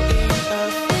doing a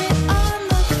bit on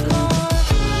the floor.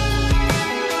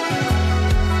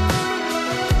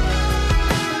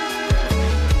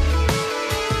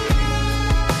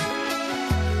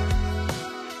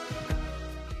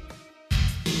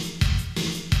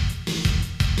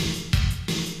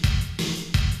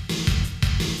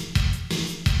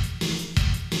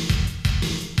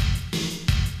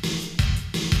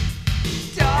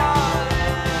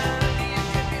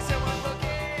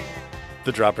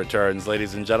 The drop returns,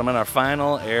 ladies and gentlemen. Our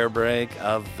final air break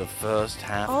of the first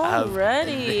half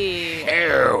Already. of the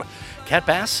show. Kat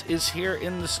Bass is here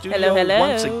in the studio Hello, hello.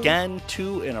 once again,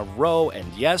 2 in a row, and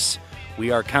yes, we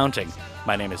are counting.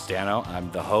 My name is Dano.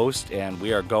 I'm the host, and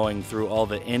we are going through all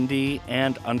the indie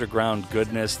and underground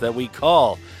goodness that we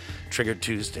call Trigger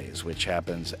Tuesdays, which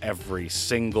happens every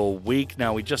single week.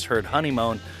 Now, we just heard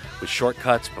Honeymoon with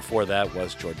Shortcuts. Before that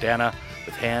was Jordana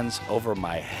with Hands Over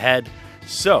My Head.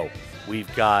 So,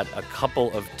 we've got a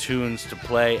couple of tunes to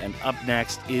play, and up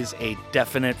next is a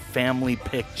definite family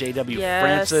pick. J.W.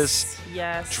 Francis.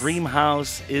 Yes. Dream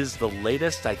House is the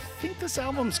latest. I think this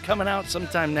album's coming out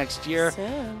sometime next year.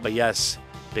 Soon. But yes,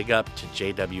 big up to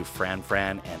J.W. Fran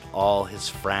and all his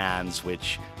friends,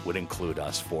 which would include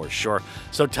us for sure.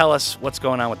 So tell us what's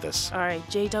going on with this. All right,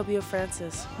 J.W.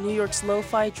 Francis, New York's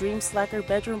lo-fi dream slacker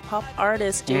bedroom pop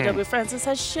artist. J.W. Francis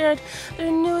has shared their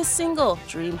newest single,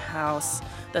 Dream House,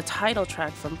 the title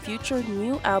track from future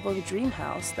new album Dream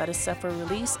House that is set for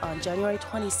release on January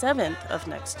 27th of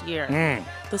next year.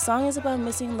 The song is about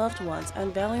missing loved ones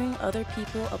and valuing other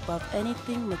people above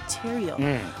anything material.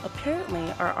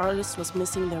 Apparently, our artist was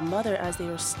missing their mother as they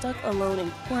were stuck alone in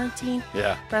quarantine.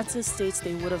 Yeah. Francis states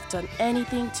they would have done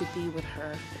anything to be with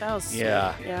her. That was sweet.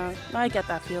 Yeah. Yeah, I get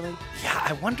that feeling. Yeah,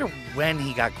 I wonder when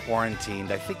he got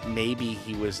quarantined. I think maybe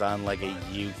he was on like a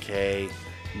UK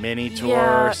mini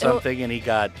tour or something, and he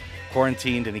got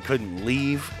quarantined and he couldn't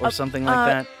leave or something like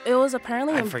that. It was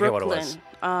apparently in forget Brooklyn what it was.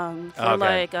 for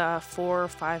like 4 or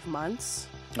 5 months.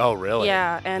 Oh, really?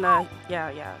 Yeah, and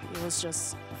yeah, it was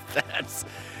just...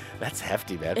 That's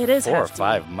hefty, man. It is 4 hefty. or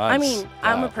 5 months. I mean,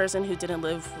 I'm Wow. a person who didn't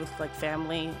live with like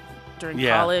family during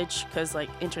Yeah. college because like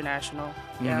international.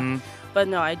 Yeah. Mhm. But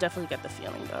no, I definitely get the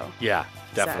feeling though. Yeah,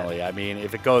 definitely. I mean,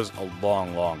 if it goes a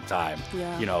long, long time,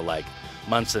 Yeah. you know, like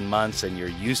months and months, and you're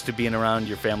used to being around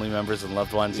your family members and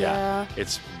loved ones, Yeah.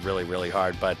 it's really, really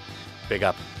hard. But big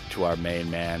up to our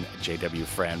main man, J.W.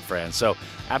 Fran. So,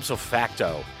 Abso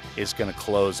Facto is going to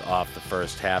close off the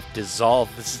first half.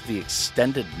 Dissolve, this is the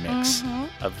extended mix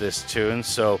of this tune.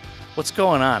 So what's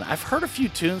going on? I've heard a few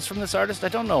tunes from this artist. I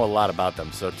don't know a lot about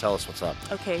them, so tell us what's up.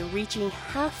 Okay, reaching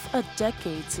half a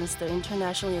decade since the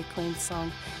internationally acclaimed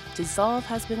song Dissolve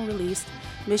has been released,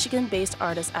 Michigan-based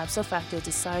artist Abso Facto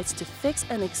decides to fix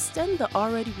and extend the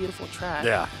already beautiful track.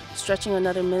 Yeah. Stretching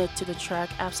another minute to the track,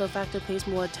 Abso Facto pays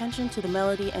more attention to the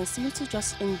melody and seems to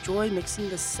just enjoy mixing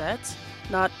the set,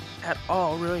 not at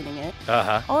all ruining it.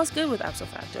 All is good with Abso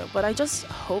Facto, but I just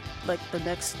hope like the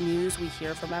next news we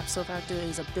hear from Abso Facto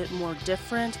is a bit more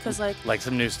different, because like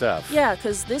some new stuff. Yeah,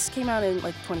 because this came out in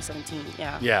like 2017.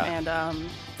 Yeah. And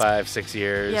 5-6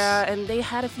 years. yeah, and they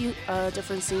had a few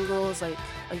different singles like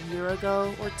a year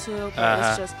ago or two, but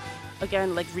it's just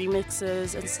again like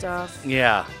remixes and stuff.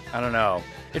 Yeah, I don't know.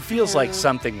 It feels like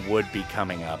something would be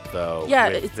coming up though. Yeah,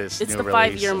 with this it's new the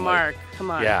release 5-year and, mark.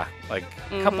 Come on. Yeah, like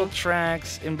a couple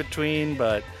tracks in between,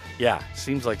 but yeah,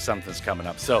 seems like something's coming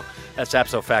up. So that's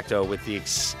Abso Facto with the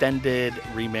extended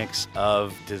remix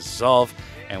of Dissolve.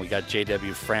 And we got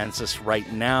J.W. Francis right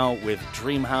now with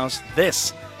Dreamhouse.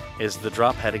 This is the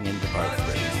drop heading into part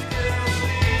 3.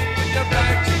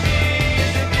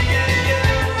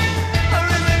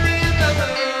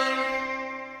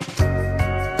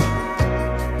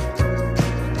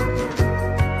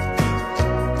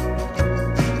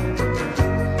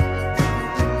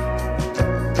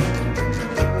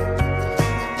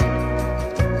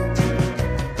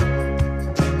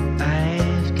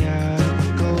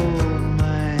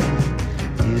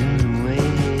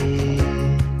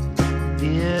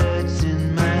 It's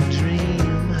in my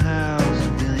dream house, a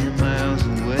billion miles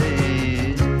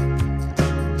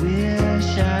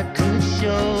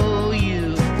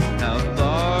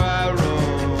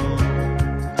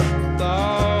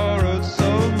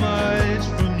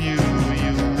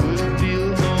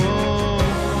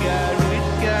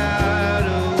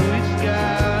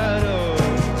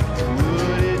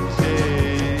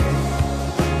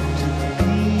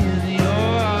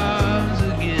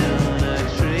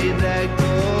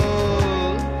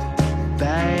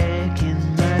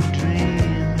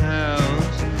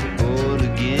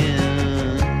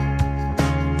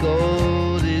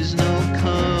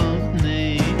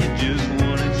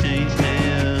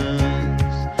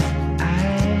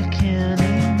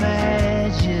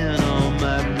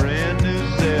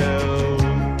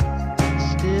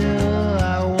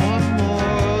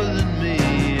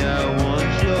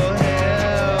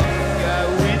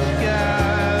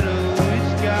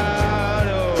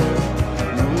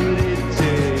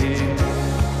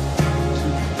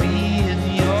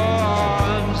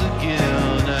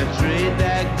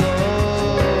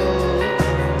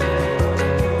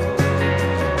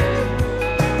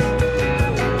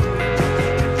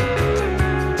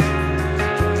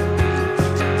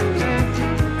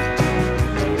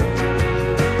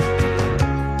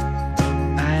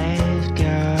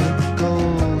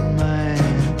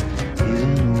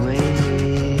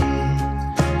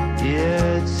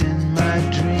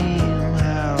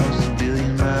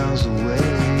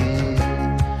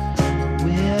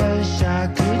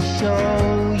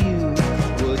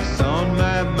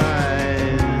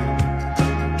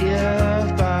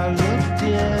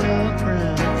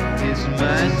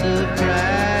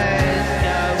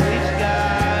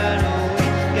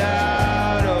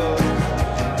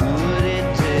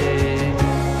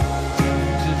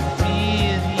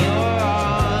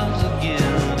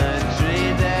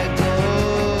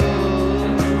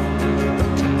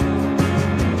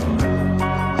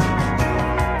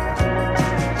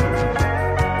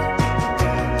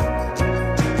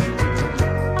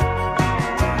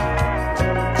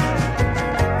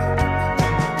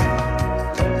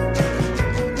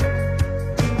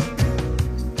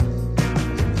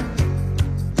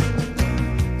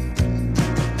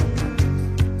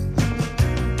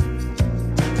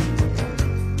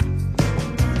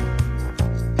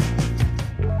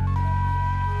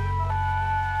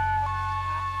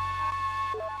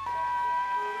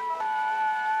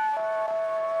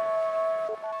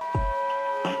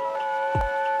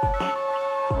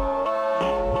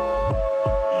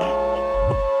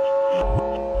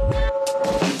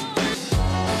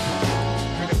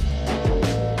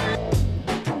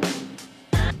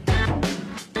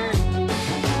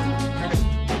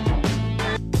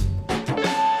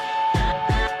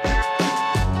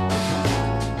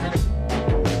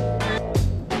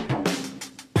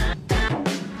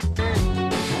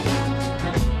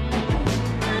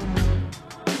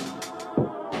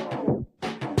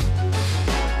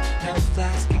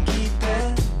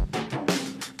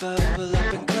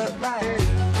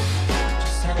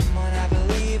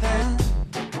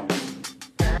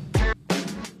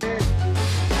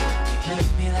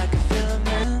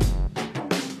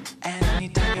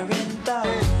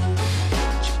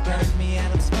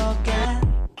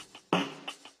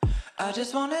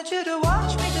just wanted you to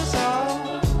watch me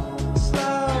dissolve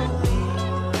slowly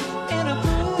in a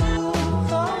pool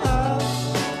full of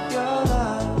your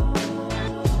love.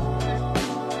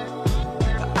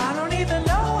 But I don't even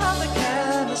know how the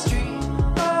chemistry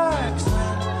works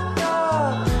when your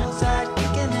poolside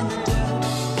kicking in the dirt,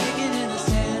 kicking in the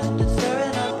sand and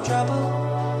stirring up trouble.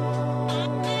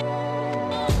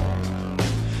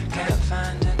 Can't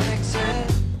find an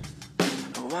exit.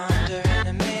 I wander in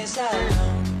a maze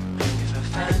alone. If I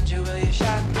find you, will you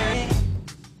shock me?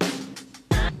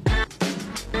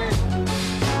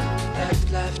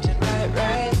 Left and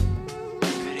right.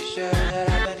 Pretty sure that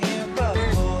I've been here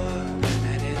before,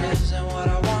 and it isn't what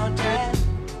I wanted.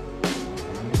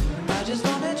 I just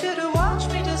wanted you to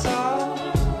watch me dissolve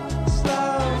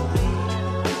slowly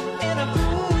in a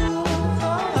pool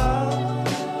full of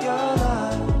your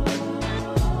love.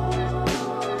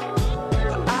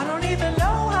 But I don't even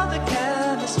know how the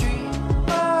chemistry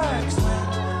works when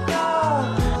your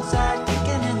poolside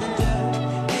kicking in the dirt,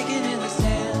 kicking in the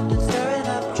sand and stirring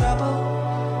up trouble.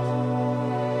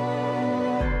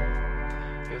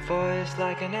 Your voice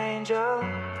like an angel,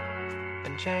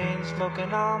 been chain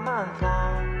smoking all month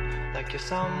long, like you're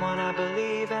someone I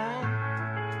believe in.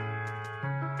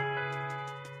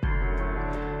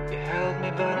 You held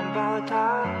me but I'm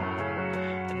volatile,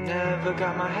 I never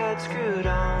got my head screwed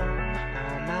on, now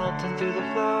I'm melting through the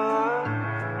floor.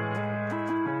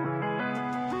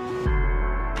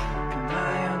 Am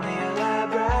I only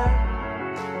elaborate,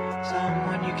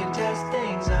 someone you can test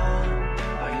things on?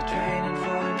 Are you training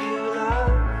for a new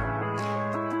love?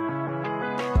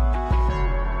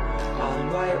 All in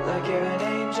white like you're an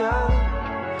angel,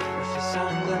 with your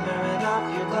sun glimmering off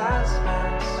your glass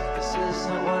mask. This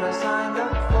isn't what I signed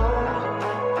up for.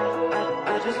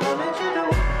 I just wanted you to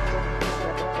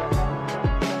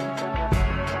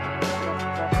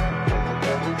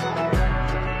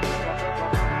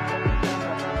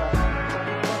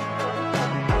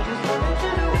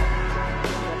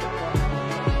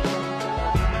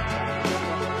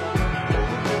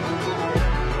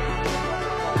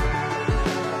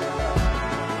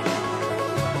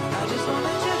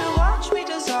watch me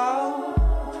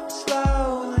dissolve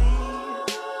slowly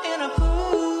in a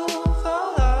pool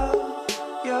full of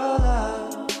your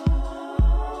love.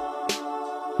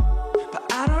 But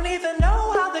I don't even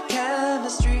know how the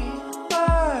chemistry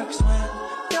works when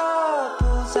your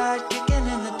poolside kicking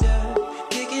in the dirt,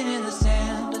 kicking in the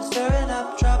sand and stirring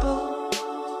up trouble.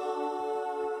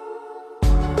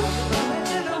 I just wanted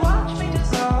you to watch me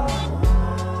dissolve.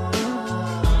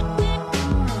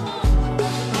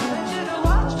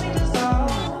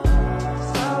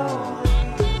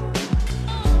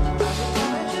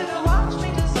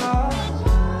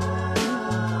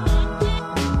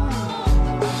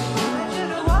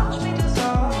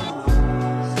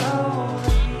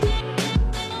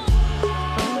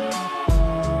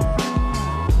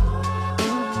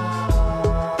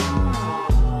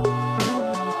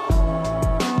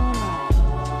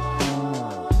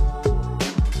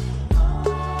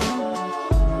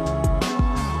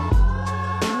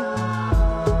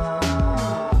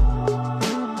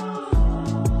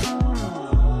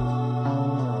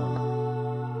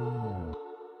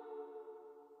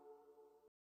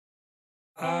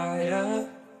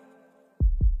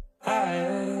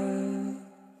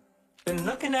 I've been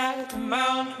looking at the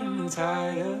mountains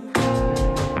higher.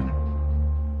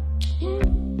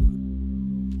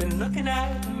 Been looking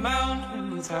at the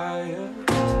mountains higher.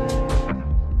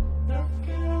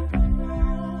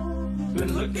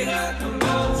 Been looking at the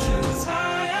mountains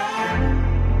higher.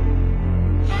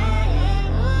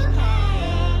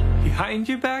 Behind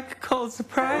your back, a cold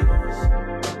surprise.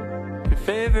 In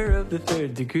favor of the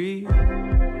third degree.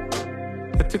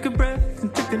 I took a breath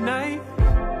and took a knife.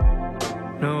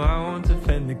 No, I won't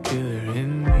offend the killer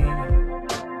in me.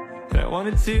 And I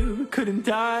wanted to, couldn't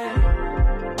die.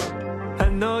 I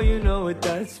know you know what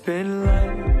that's been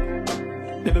like.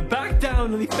 Never backed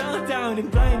down, only fell down in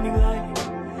blinding light.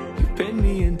 You pinned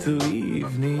me until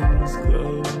evening's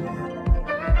glow.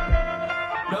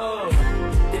 No,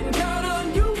 didn't count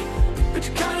on you, but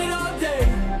you counted all day.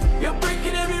 You're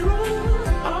breaking every rule,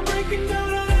 I'm breaking down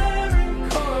on every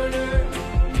corner.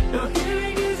 No,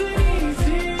 healing isn't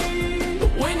easy,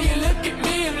 but when you look at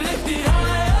me, I'm lifted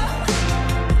higher.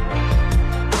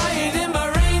 Higher than my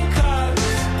rain clouds.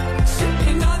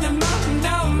 Sitting on the mountain,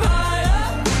 now I'm higher.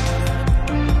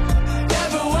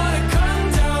 Never wanna come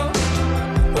down.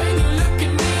 When you look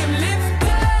at me, I'm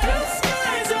lifted. The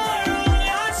skies are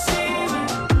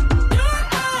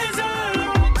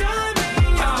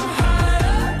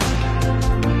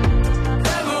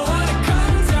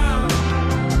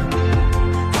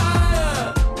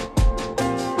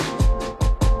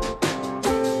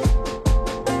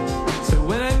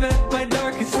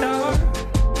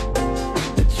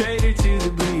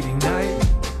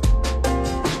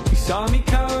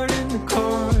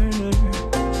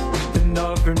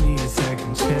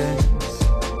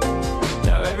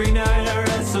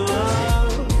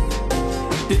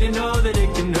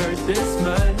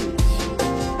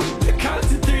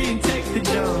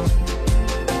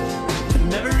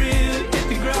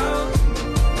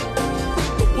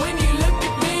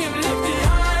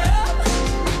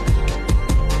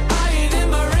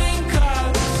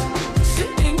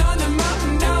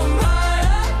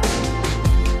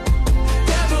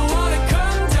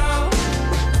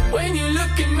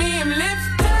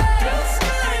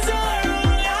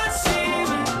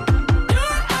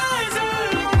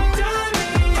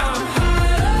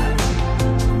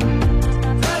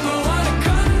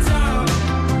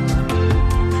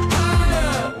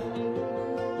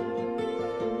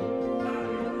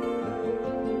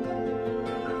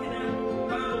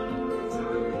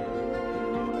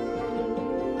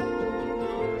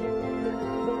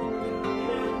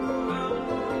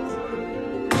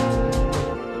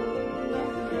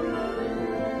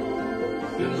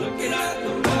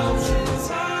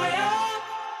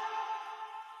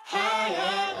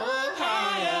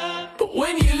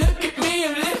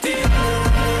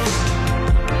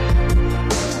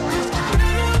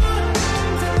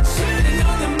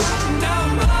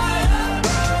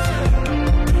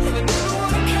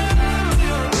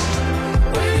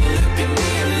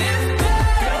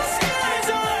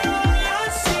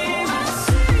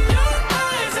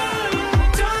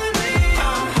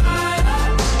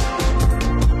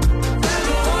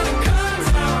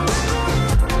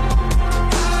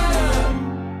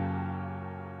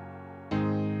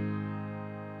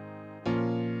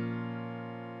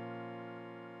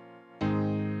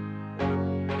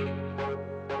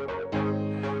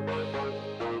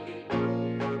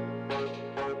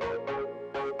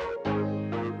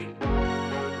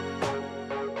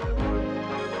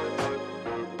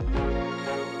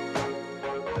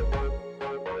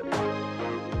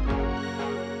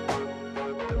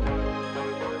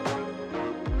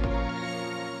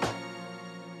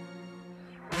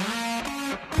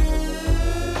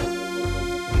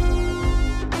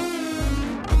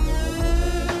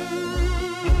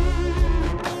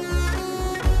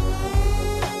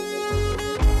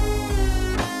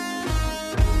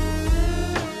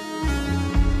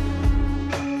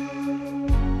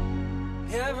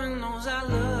Heaven knows I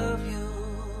love you.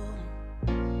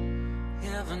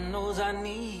 Heaven knows I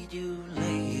need you,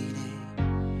 lady.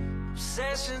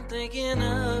 Obsession thinking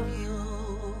of you.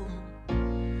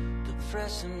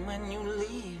 Depression when you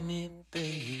leave me,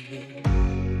 baby.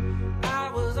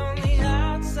 I was on the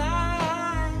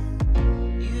outside.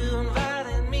 You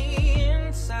invited me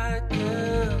inside,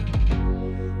 girl.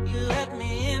 You let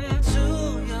me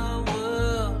into your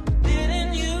world,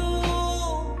 didn't you?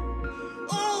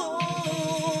 Ooh,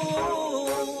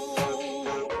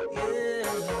 yeah.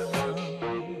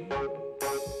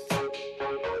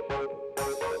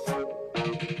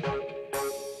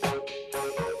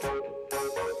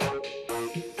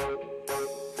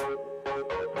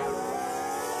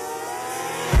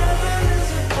 Heaven is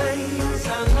a place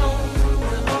I know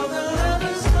where all the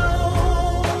lovers go.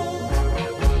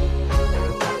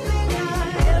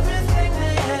 Everything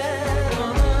they had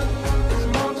on earth is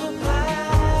multiplied.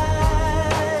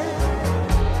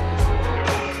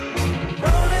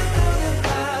 Rolling through the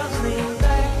clouds, lean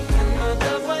back in my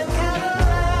dove white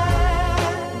Cadillac.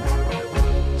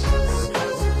 Just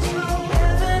goes so slow.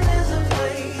 Heaven is a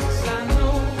place I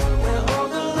know where all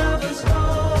the lovers go.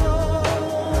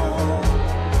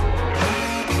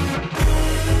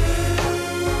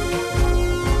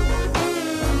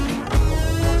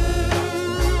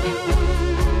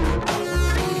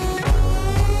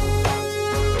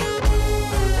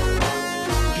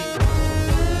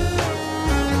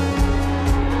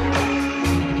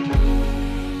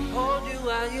 Hold you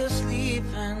while you're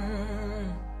sleeping.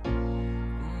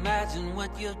 Imagine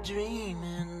what you're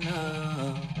dreaming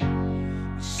of.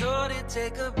 Shorty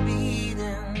take a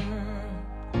beating,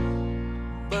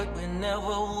 but we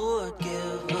never would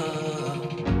give up.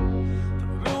 The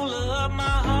ruler of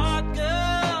my heart,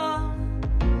 girl,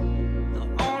 the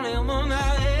only one I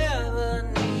ever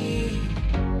need.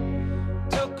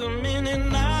 Took a minute,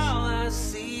 now I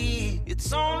see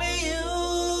it's only you.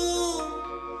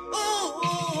 Ooh,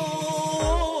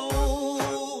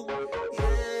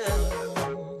 yeah.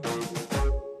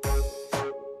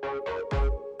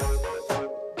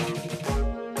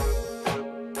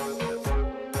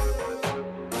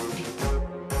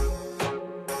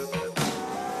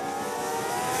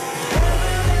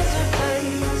 Heaven is a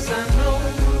place I know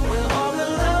where all the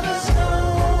lovers go.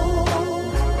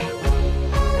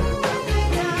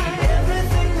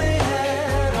 Everything they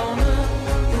had on earth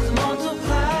is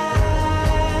multiplied.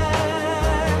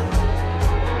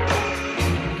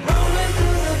 Rolling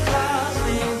through the clouds,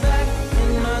 lean back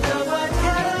in my dove white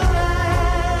Cadillac.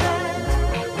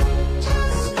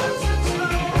 Just goes so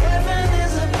slow. Heaven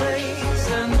is a place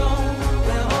I know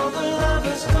where all the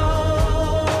lovers go.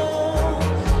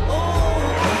 Oh,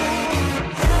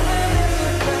 heaven is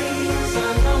a place I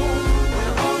know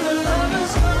where all the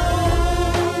lovers go.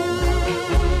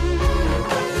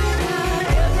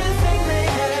 Everything they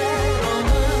had on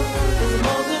earth is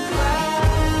multiplied.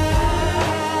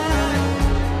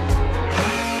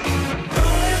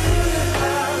 Rolling through the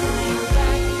clouds, lean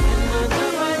back in my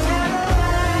dove white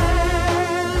Cadillac.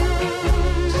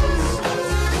 Just goes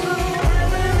so slow.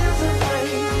 Heaven is a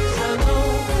place I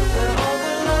know where all the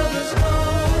lovers go.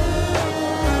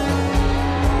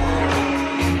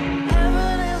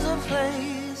 Heaven is a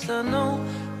place I know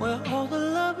where all the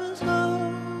lovers go.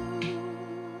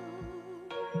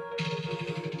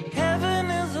 Heaven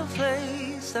is a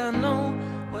place I know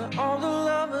where all the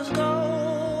lovers go.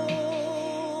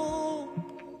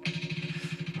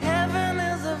 Heaven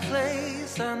is a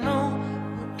place I know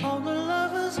where all the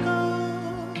lovers go.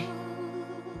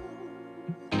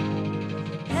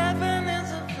 Heaven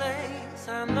is a place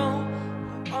I know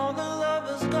where all the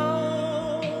lovers go.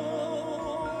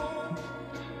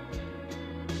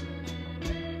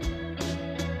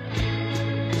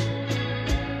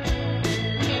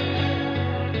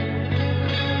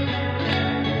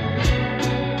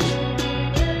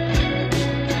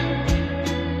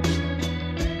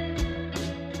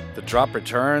 The drop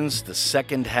returns. The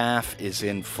second half is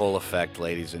in full effect,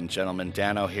 ladies and gentlemen.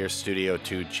 Dano here, Studio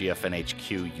 2,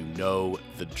 GFNHQ. You know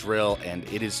the drill, and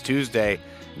it is Tuesday.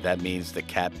 That means the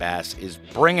Cat Bass is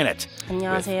bringing it with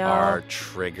안녕하세요. our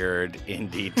triggered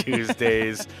Indie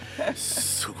Tuesdays.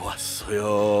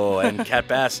 수고하세요. And Cat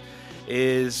Bass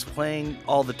is playing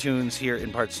all the tunes here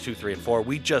in parts 2, 3, and 4.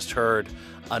 We just heard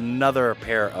another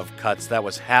pair of cuts. That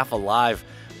was Half Alive,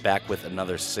 back with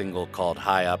another single called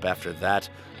High Up. After that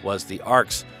was the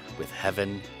Arcs with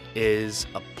Heaven is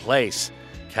a Place.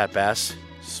 Cat Bass,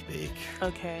 speak.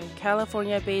 Okay,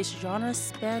 California-based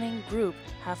genre-spanning group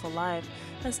Half Alive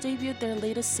has debuted their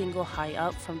latest single, High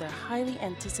Up, from their highly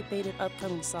anticipated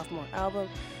upcoming sophomore album,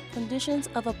 Conditions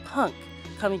of a Punk,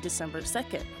 coming December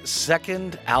 2nd.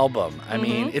 Second album. I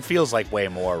mean, it feels like way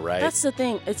more, right? That's the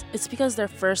thing. It's because their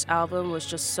first album was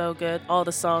just so good. All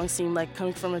the songs seem like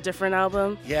coming from a different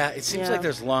album. Yeah, it seems like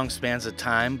there's long spans of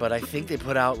time, but I think they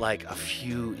put out like a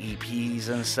few EPs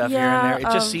and stuff here and there.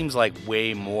 It just seems like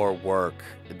way more work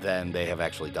than they have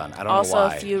actually done. I don't know why.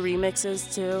 Also a few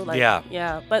remixes too. Like, yeah.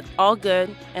 Yeah, but all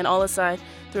good. And all aside,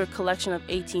 through a collection of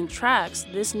 18 tracks,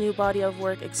 this new body of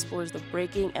work explores the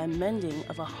breaking and mending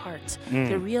of a heart,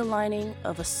 the realigning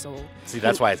of a soul. See,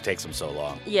 that's why it takes them so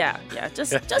long. Yeah,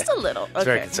 just a little. Okay. It's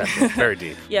very conceptual, very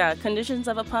deep. Yeah, Conditions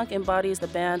of a Punk embodies the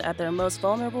band at their most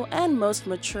vulnerable and most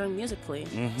mature musically.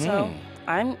 So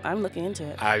I'm looking into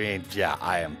it. I mean, yeah,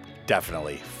 I am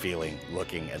definitely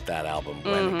looking at that album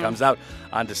when it comes out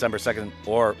on December 2nd,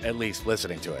 or at least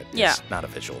listening to it. Yeah. It's not a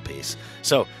visual piece.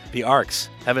 So, the Arcs,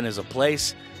 Heaven is a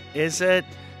Place, is it?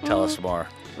 Tell us more.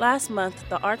 Last month,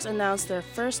 the Arcs announced their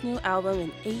first new album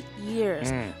in 8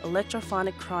 years,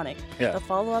 Electrophonic Chronic, the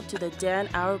follow-up to the Dan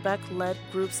Auerbach-led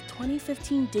group's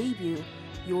 2015 debut,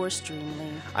 Yours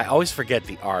Dreamily. I always forget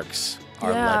the Arcs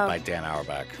are led by Dan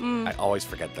Auerbach. I always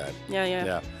forget that.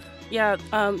 Yeah,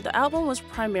 the album was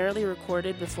primarily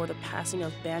recorded before the passing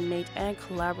of bandmate and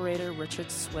collaborator Richard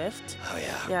Swift. Oh,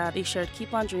 yeah. Yeah, they shared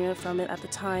Keep On Dreaming from it at the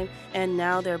time, and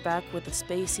now they're back with the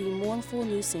spacey, mournful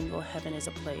new single, Heaven is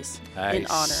a Place, in honor.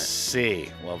 I see.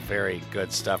 Well, very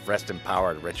good stuff. Rest in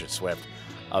power to Richard Swift,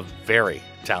 a very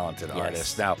talented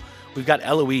artist. Now, we've got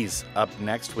Eloise up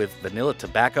next with Vanilla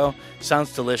Tobacco.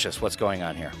 Sounds delicious. What's going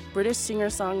on here? British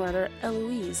singer-songwriter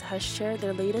Eloise has shared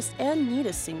their latest and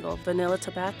neatest single, Vanilla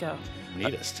Tobacco.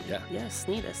 Neatest, yeah. Yes,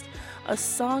 neatest. A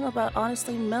song about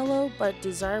honestly mellow but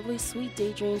desirably sweet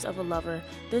daydreams of a lover.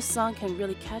 This song can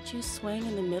really catch you swaying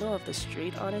in the middle of the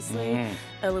street, honestly.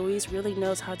 Eloise really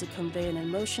knows how to convey an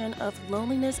emotion of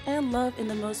loneliness and love in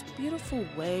the most beautiful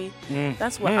way.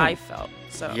 That's what I felt.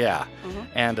 So yeah.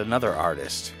 And another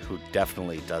artist who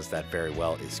definitely does that very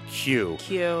well is Q.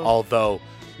 Q. Although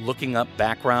looking up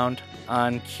background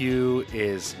on Q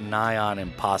is nigh on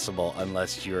impossible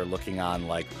unless you're looking on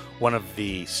like one of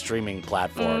the streaming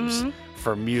platforms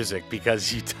for music,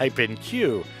 because you type in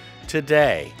Q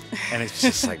today and it's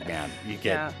just like, man, you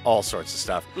get all sorts of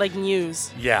stuff. Like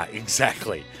news. Yeah,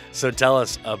 exactly. So tell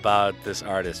us about this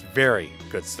artist. Very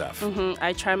good stuff.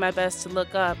 I try my best to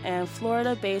look up, and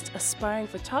Florida-based aspiring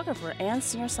photographer and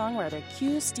singer-songwriter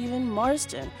Q Stephen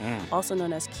Marsden, also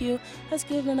known as Q, has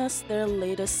given us their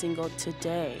latest single,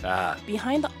 Today.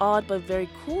 Behind the odd but very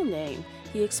cool name,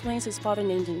 he explains his father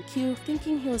named him Q,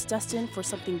 thinking he was destined for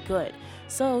something good.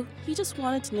 So he just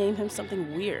wanted to name him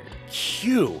something weird.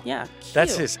 Q? Yeah, Q.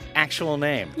 That's his actual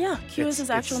name. Yeah, Q is his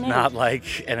actual name. It's not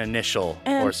like an initial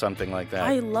or something like that.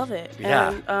 I love it.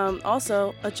 Yeah. And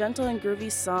also, a gentle and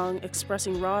groovy song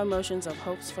expressing raw emotions of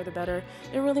hopes for the better.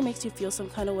 It really makes you feel some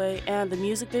kind of way. And the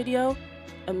music video,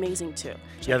 amazing too.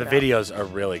 Yeah, the videos are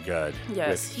really good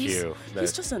yes, with Q.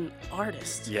 He's just an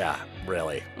artist. Yeah,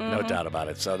 really. No doubt about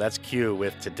it. So that's Q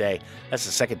with Today. That's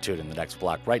the second tune in the next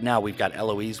block. Right now, we've got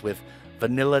Eloise with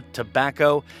Vanilla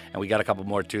Tobacco, and we got a couple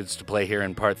more tunes to play here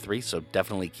in part 3, so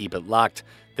definitely keep it locked.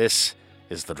 This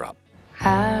is The Drop.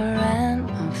 I ran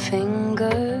my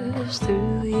fingers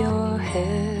through your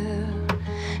hair,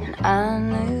 and I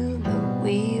knew that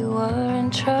we were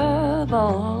in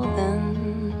trouble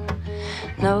then.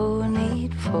 No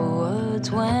need for words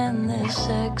when there's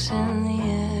sex in the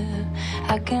air.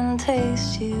 I can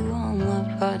taste you on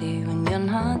my body when you're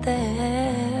not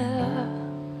there.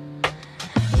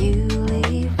 You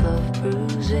leave love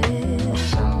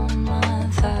bruises on my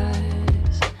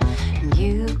thighs, and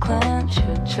you clench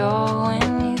your jaw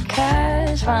when you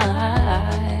catch my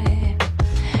eye.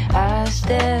 I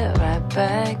stare right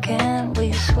back and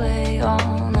we sway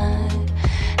all night,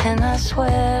 and I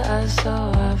swear I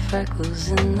saw our freckles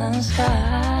in the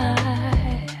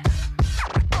sky.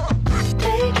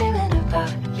 Daydreaming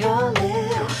about your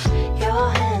lips, your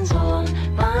hands on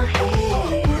my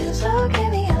hips. Oh, give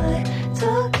me a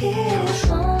little kiss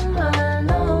on my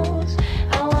nose.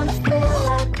 I wanna feel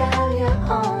like I'm your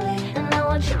only, and I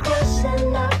want you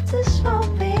dressing up to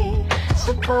smoke me.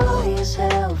 So pour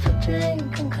yourself a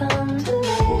drink and come to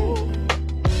me.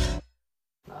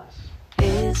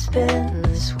 It's been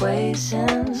this way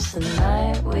since the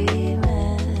night we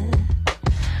met,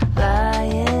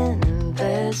 lying in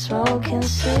bed smoking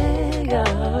cigarettes,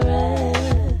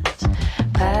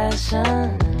 passion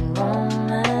and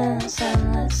romance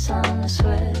and the summer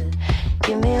sweat.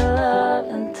 Give me love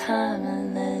and time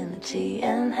and energy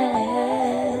and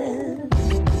head.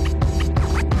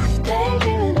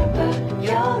 Daydreaming about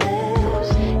your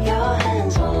lips, your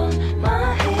hands on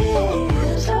my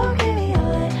hips. Oh, give me a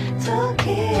little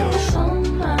kiss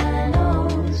on my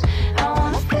nose.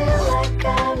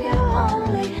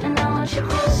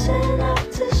 close enough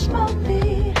to smoke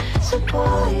me. So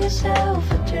pour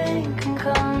yourself a drink and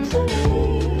come to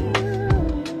me.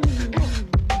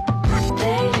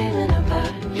 Daydreaming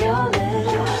about your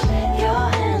lips, your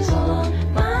hands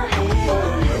on my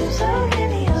hips. So give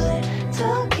me a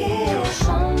little kiss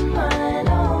on my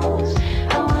nose.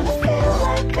 I wanna feel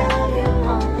like I'm your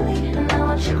only, and I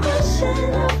want you close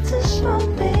enough to smoke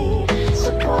me. So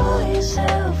pour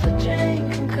yourself a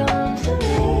drink and come to me.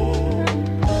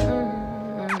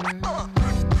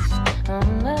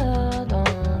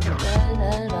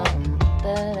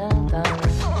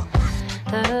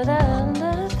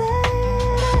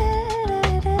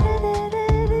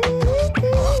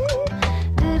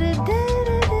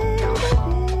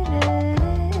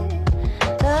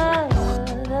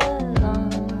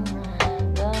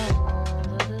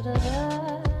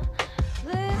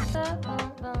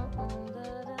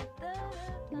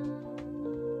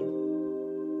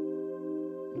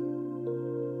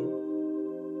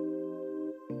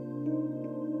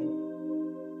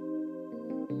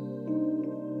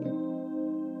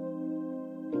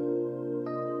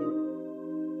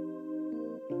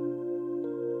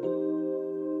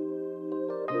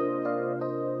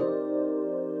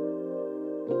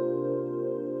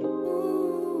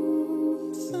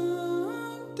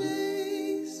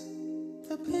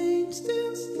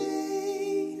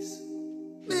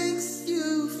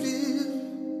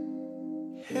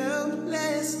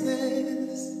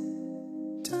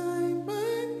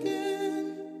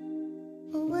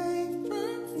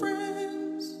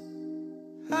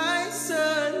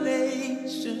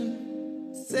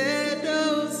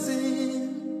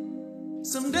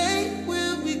 Someday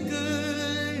we'll be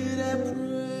good, I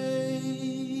pray.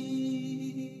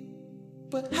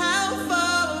 But how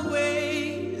far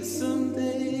away is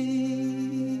someday?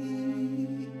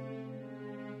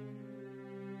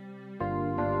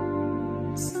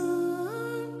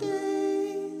 Some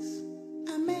days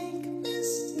I make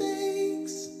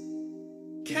mistakes,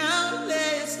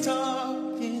 countless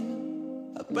talking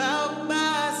about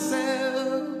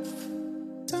myself.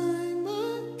 Time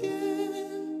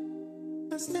again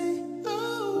I stay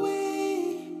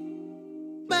away.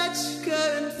 Much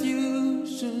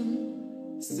confusion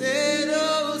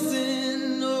settles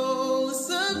in. Oh,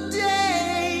 some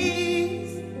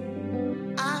days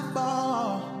I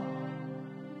fall,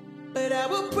 but I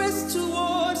will press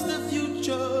towards the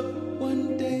future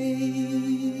one day.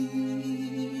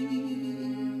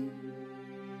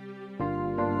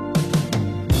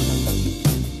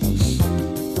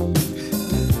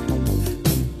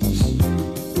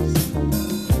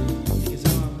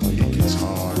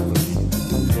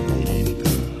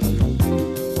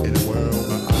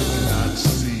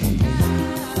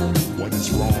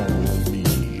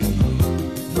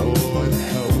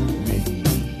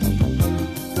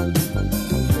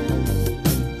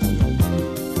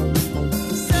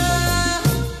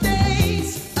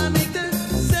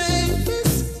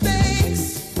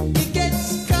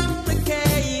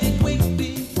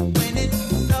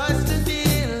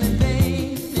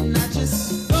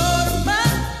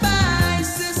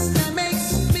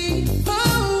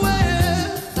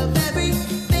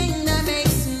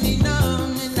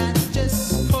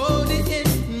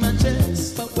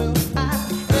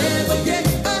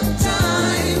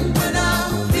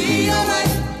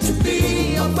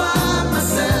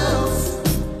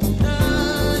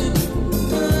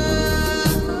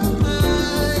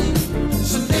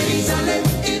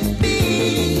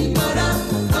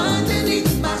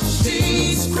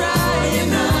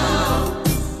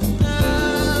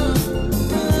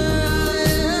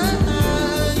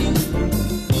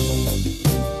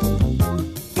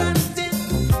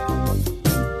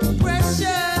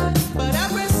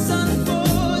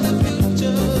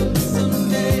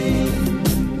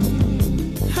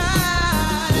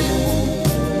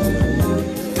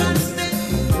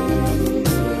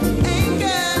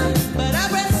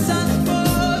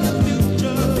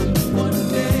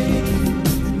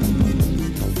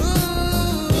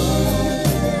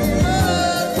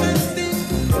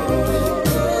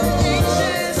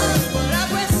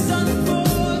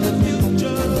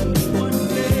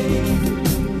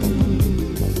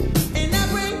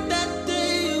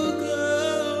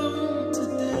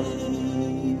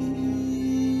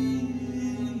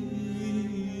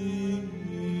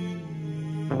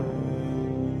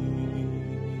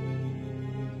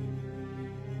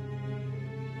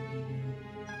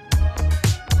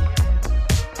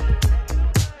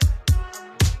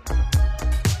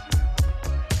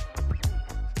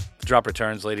 Drop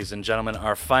returns, ladies and gentlemen.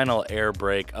 Our final air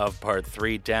break of part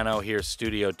 3. Dano here,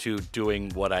 Studio 2,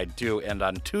 doing what I do. And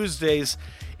on Tuesdays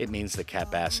it means that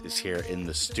Kat Bass is here in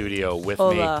the studio with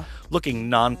Hola. me, looking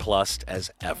nonplussed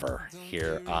as ever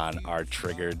here on our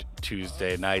Triggered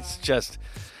Tuesday nights. Just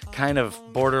kind of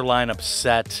borderline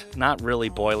upset, not really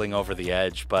boiling over the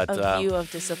edge, but A view of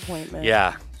disappointment.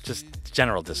 yeah, just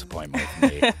general disappointment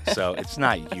with me. So it's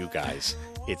not you guys,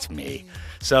 it's me.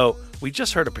 So we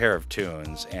just heard a pair of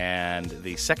tunes, and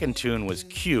the second tune was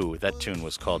Q. That tune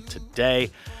was called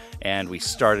Today, and we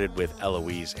started with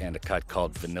Eloise and a cut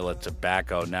called Vanilla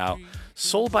Tobacco. Now,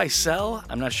 Soul by Cell,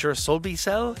 I'm not sure, Soul by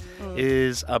Cell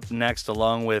is up next,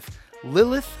 along with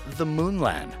Lilith the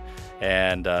Moonland.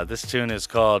 And this tune is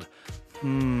called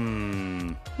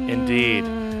Indeed.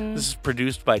 This is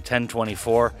produced by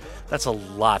 1024. That's a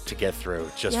lot to get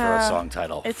through just for a song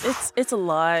title. It's a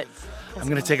lot. I'm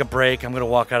going to take a break. I'm going to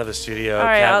walk out of the studio. All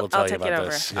right, Kat will tell I'll you take it about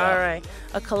over. this. All right.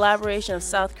 A collaboration of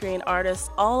South Korean artists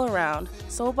all around,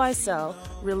 Soul by Cell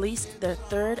released their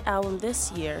third album this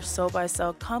year, Soul by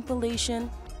Cell Compilation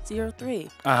 03.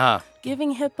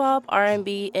 Giving hip-hop,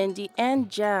 R&B, indie, and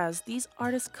jazz, these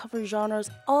artists cover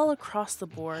genres all across the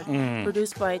board.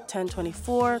 Produced by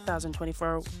 1024,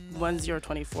 1024,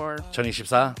 1024.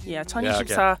 천이십사? Yeah,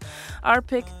 천이십사. Our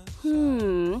pick,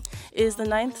 is the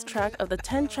 9th track of the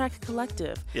 10-track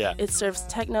collective. Yeah. It serves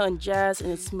techno and jazz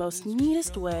in its most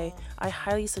neatest way. I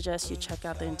highly suggest you check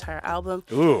out the entire album.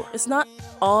 Ooh. It's not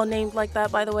all named like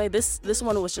that, by the way. This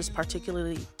one was just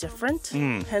particularly different,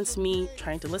 hence me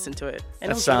trying to listen to it. And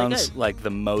That it was really sounds good. like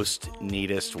the most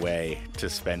neatest way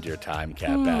to spend your time,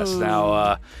 Kat Bass.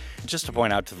 Now, just to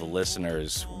point out to the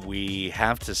listeners, we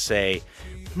have to say,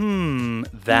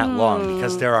 that long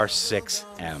because there are 6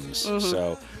 M's.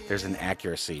 So there's an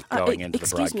accuracy going into the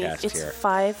broadcast Excuse me, here. it's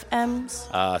 5 M's?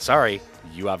 Sorry,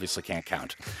 you obviously can't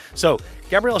count. So,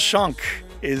 Gabrielle Schonk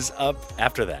is up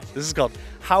after that. This is called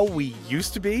How We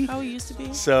Used to Be. How We Used to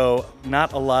Be? So,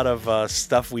 not a lot of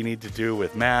stuff we need to do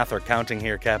with math or counting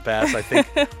here, Kat Bass. I think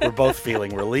we're both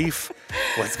feeling relief.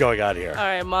 What's going on here? All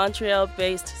right,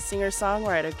 Montreal-based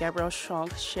singer-songwriter Gabrielle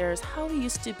Schonk shares How We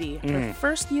Used to Be, her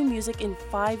first new music in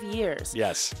 5 years.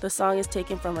 Yes. The song is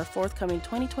taken from her forthcoming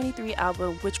 2023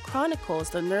 album, which chronicles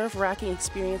the nerve-wracking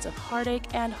experience of heartache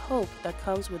and hope that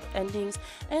comes with endings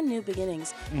and new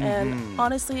beginnings. And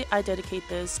honestly, I dedicate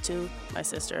this to my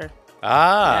sister.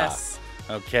 Yes.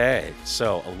 Okay.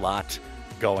 So, a lot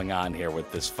going on here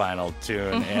with this final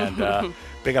tune. And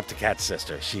big up to Kat's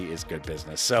sister. She is good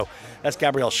business. So, that's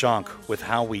Gabrielle Schonk with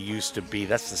How We Used to Be.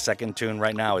 That's the second tune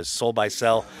right now is Soul by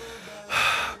Cell.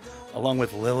 Along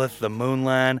with Lilith the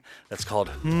Moonland. That's called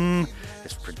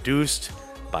It's produced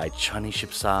by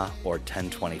천이십사 or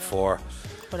 1024.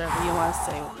 Whatever you want to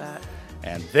say with that.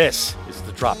 And this is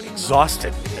the drop,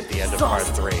 Exhausted, at the end of part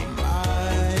 3.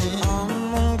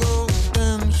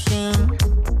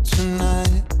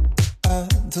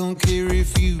 Don't care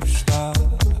if you start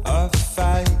a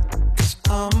fight, 'cause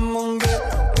I'm gonna get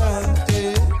right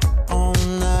there all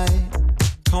night.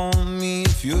 Call me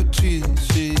if your tears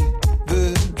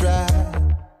ever dry.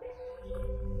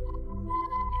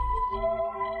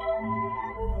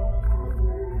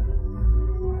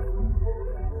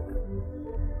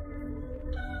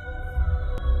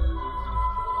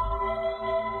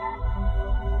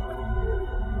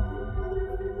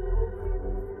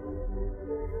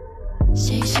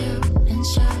 Say so and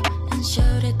so and so,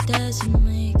 that doesn't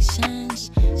make sense.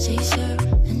 Say so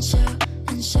and so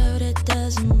and so, that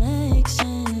doesn't make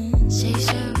sense. Say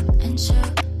so and so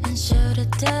and so,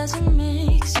 that doesn't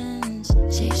make sense.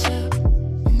 Say so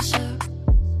and so.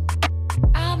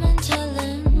 I've been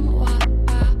telling what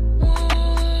I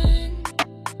want.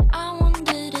 I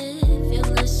wondered if you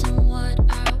listen what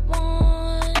I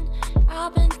want.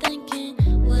 I've been thinking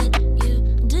what you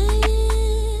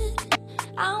did.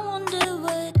 I wonder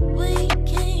what we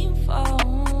came for.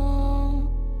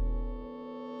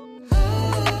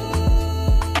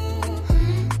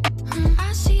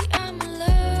 I see I'm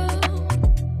alone.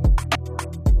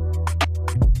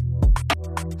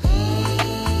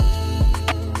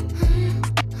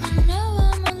 I know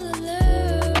I'm all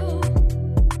alone.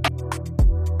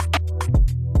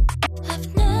 I've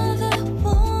never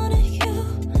wanted you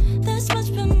this much,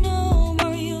 but no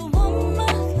more. You want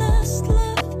my last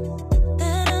love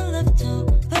that I left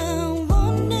open.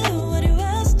 Wonder what you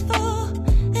asked for,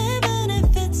 even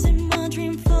if it's in my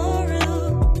dream for real.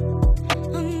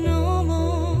 No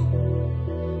more.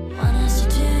 When I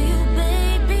said to you,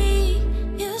 baby,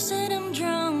 you said I'm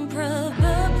drunk,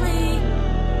 probably.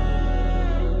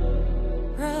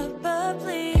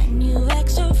 And you act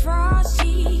so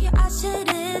frosty. I said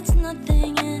it's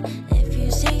nothing, and if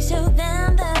you say so,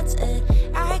 then that's it.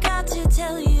 I got to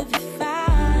tell you be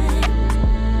fine.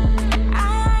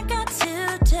 I got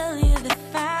to tell you be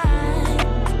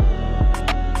fine.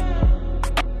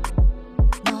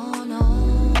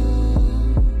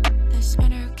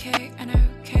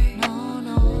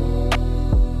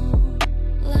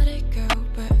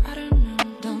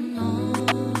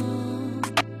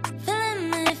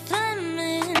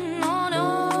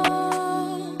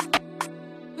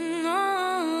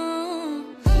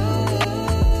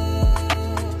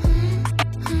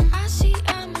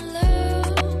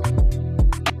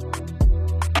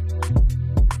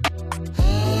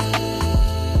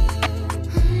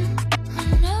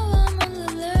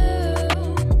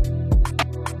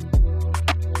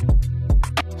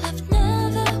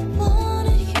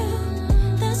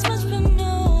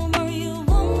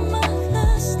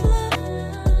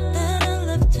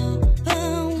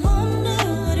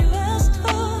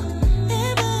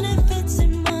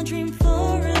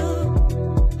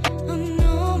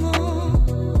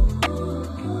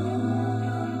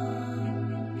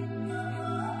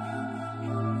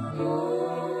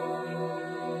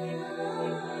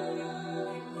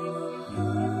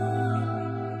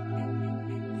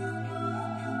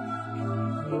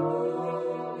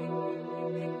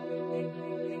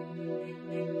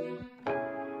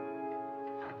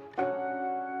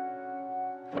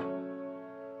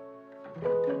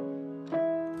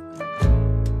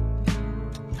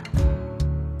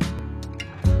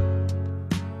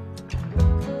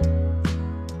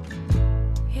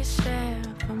 You stared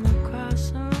from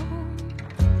across the room.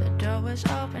 The door was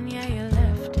open, yeah, you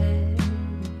left it.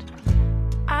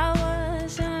 I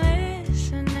wasn't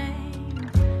listening.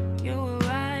 You were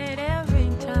right every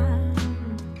time.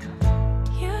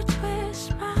 You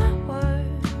twist my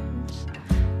words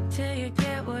till you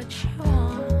get what you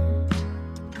want.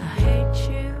 I hate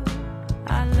you,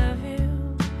 I love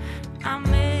you, I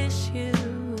miss you.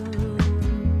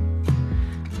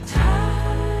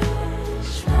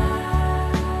 Touch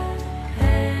my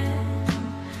hand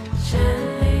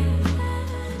gently,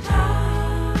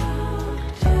 talk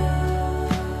to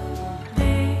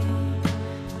me.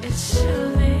 It's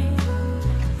soothing,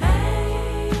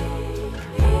 make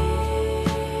me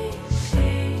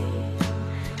see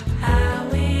how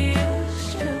we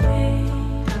used to be.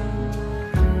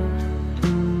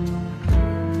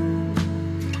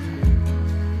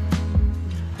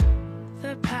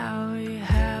 The power you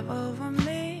have over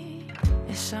me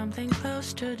is something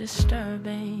close to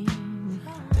disturbing.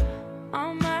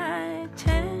 On my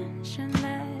tension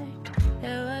neck,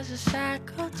 there was a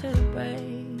cycle to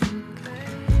break.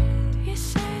 You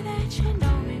say that you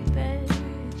know me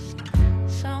best,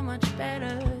 so much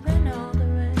better than all the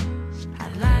rest.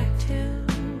 I'd like to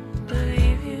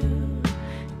believe you,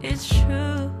 it's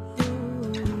true.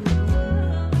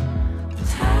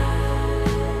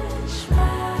 Touch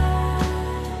my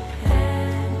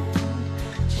hand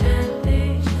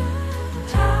gently,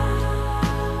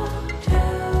 talk to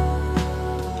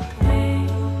me.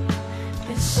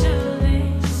 It's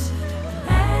soothing,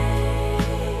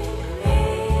 make me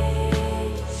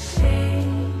see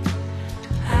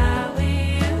how we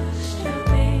used to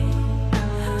be.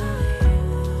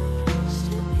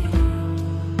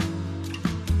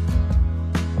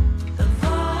 The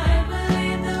void will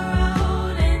lead the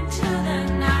road into the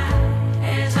night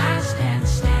as I stand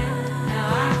still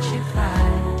and watch you fly.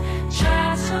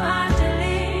 Tried so hard to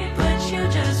leave, but you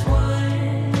just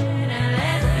wouldn't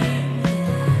let me.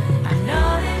 I know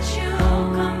that you'll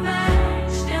come back,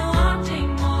 still wanting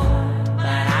more,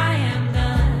 but I am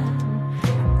done.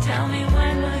 Tell me,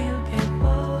 when will you get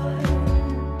bored?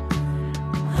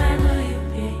 When will you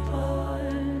be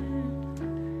bored?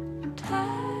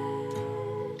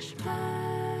 Touch my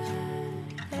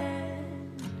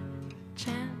hand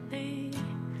gently,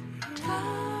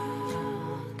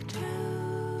 talk to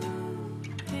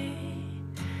me.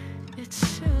 It's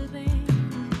soothing,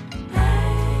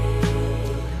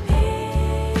 make me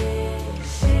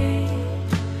see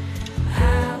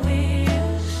how we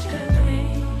used to be.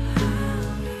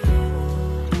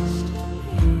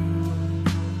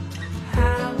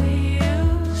 How we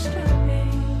used to be.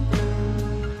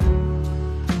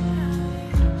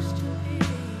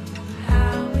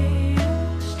 How we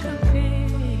used to be.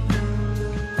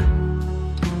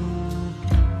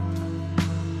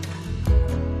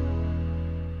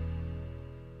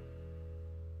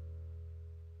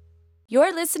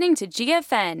 You're listening to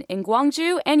GFN in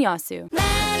Gwangju and Yeosu.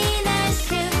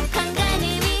 마이너스 건강을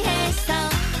위해서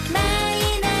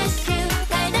마이너스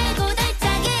달달고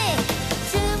달짝에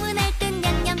주문할 땐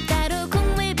양념가루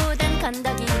국물보단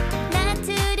건더기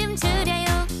나트륨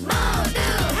줄여요 모두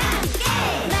함께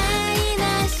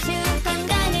마이너스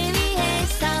건강을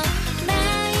위해서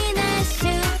마이너스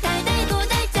달달고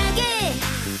달짝에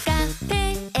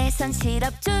카페에선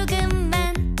시럽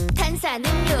조금만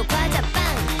탄산음료 과자빵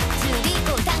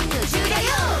줄이고 당류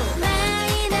줄여요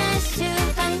마이너스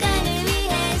건강을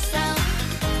위해서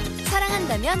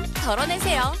사랑한다면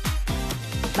덜어내세요.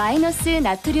 마이너스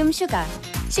나트륨 슈가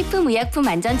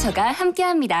식품의약품안전처가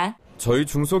함께합니다. 저희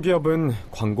중소기업은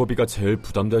광고비가 제일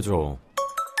부담되죠.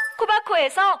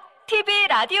 코바코에서 TV,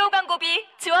 라디오 광고비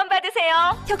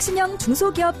지원받으세요. 혁신형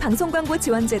중소기업 방송광고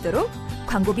지원 제도로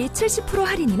광고비 70%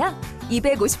 할인이나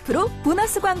 250%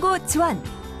 보너스 광고 지원.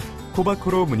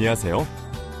 코바코로 문의하세요.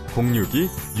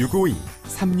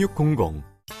 062-652-3600.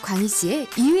 광희 씨의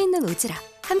이유 있는 오지랖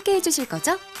함께 해주실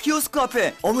거죠? 키오스크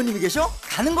앞에 어머님이 계셔?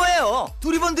 가는 거예요.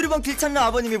 두리번 길 찾는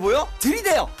아버님이 보여?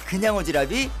 들이대요. 그냥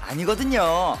오지랖이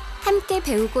아니거든요. 함께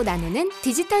배우고 나누는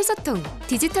디지털 소통,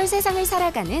 디지털 세상을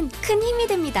살아가는 큰 힘이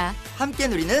됩니다. 함께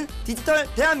누리는 디지털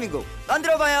대한민국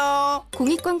만들어봐요.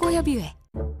 공익광고협의회.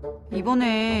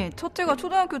 이번에 첫째가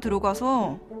초등학교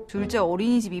들어가서 둘째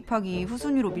어린이집 입학이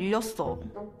후순위로 밀렸어.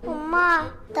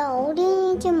 엄마, 나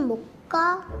어린이집 못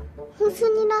가?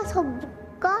 후순위라서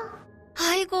못 가?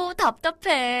 아이고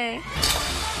답답해.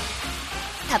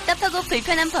 답답하고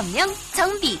불편한 법령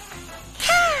정비.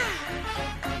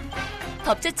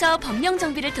 법제처 법령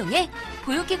정비를 통해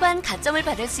보육기관 가점을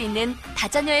받을 수 있는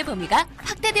다자녀의 범위가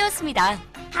확대되었습니다.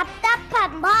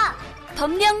 답답한 법,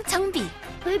 법령 정비,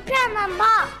 불편한 법,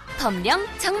 법령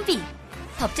정비.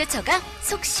 법제처가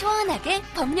속 시원하게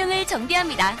법령을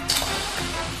정비합니다.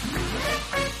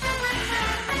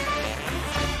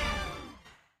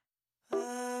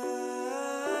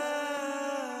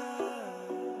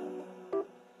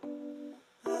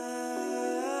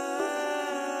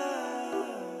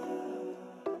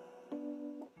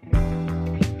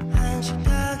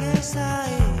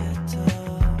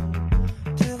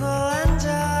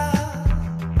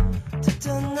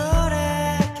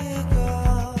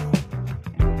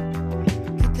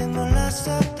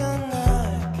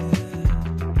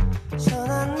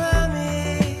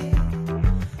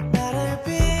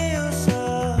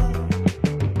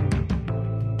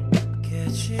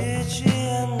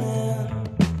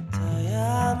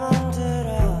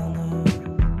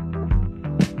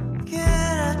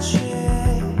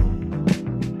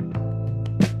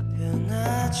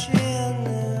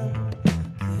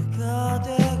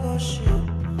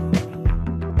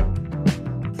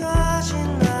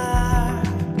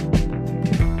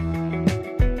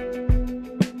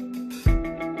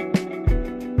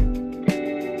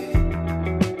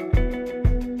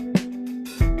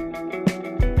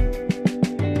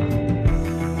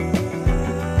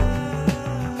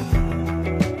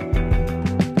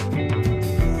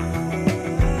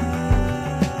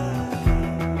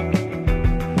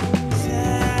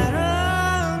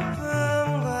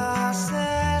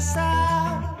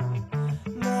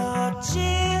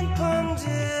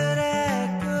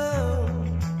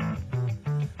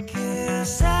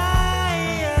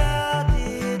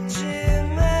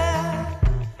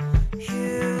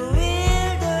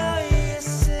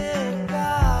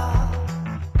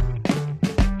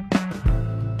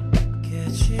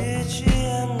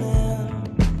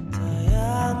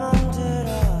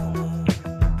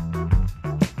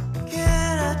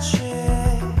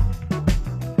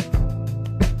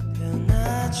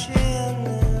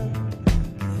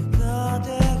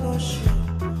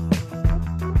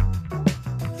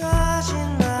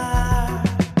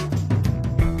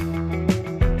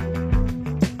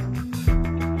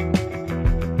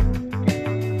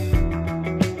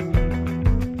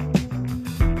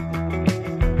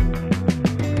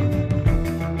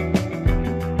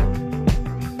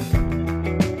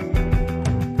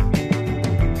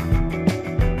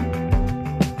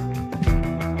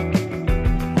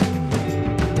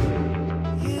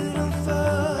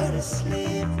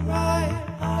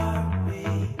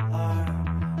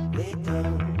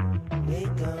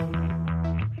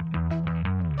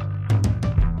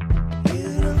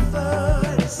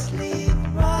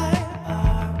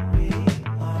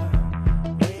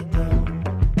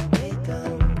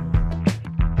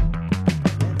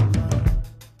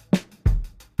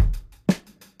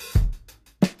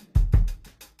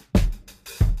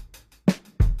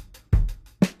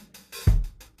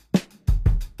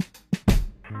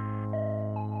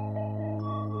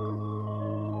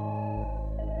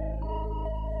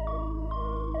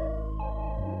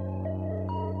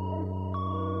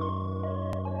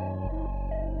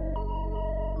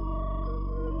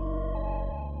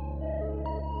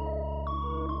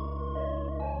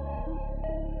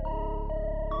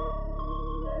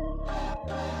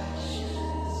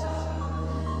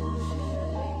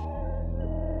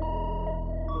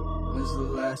 When's the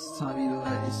last time you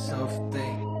let yourself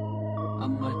think? I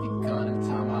might be gone in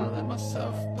time, I let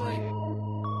myself blink.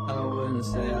 I wouldn't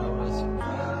say I was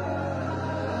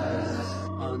surprised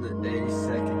on the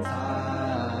 82nd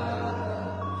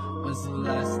time. When's the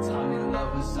last time your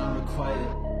love was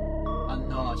unrequited? I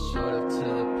know I showed up to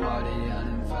the party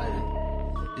uninvited.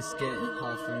 It's getting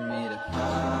hard for me to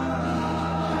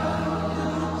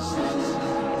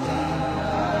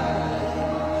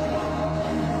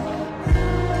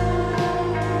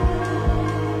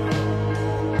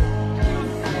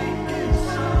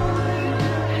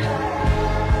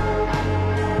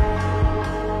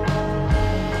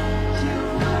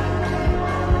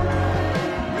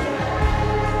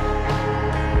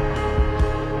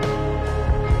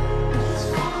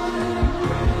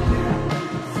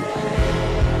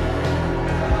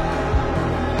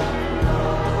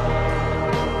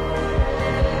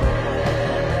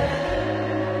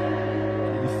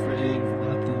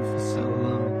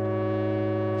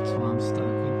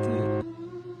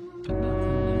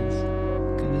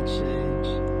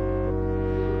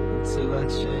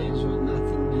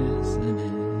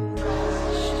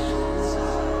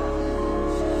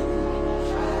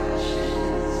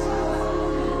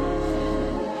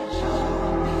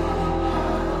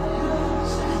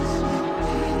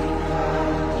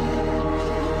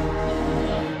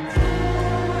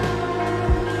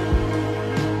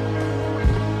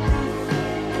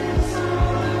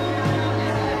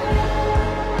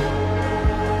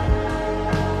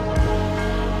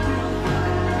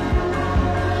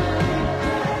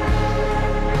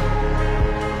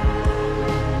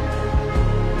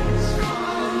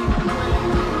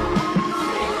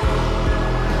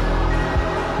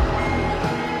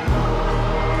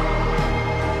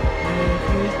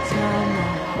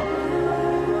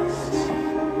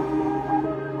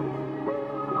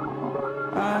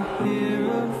I hear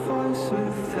a voice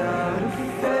without a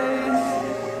face.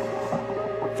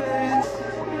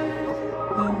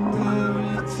 And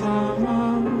every time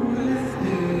I'm with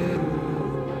you,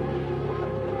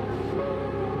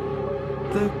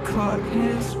 the clock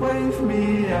hits wave me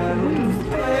out of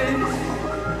place.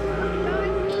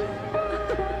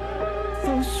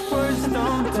 Those words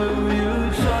don't do you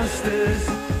justice.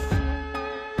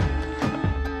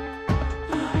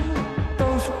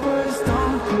 Those words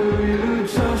don't do you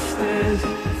justice.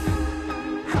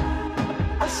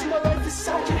 I see my life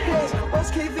inside your hands.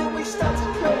 Once cave in, we start to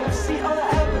pray. I see all I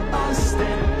ever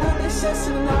understand. When they sense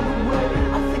in another way,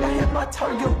 I think I hit my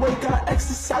target weight. Got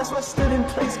exercise while I stood in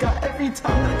place. Got every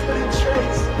time I couldn't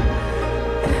trace.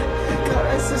 Got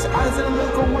restless eyes and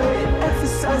look away.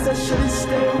 Emphasize I shouldn't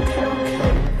stay. Okay.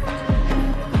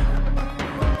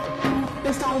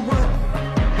 Based on what?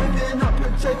 And then I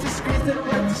project the screens that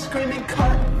let the screaming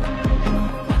cut.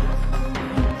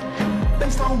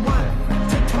 Based on what?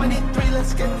 Take 23,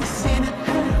 let's get the scene and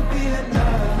it'll be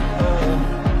enough.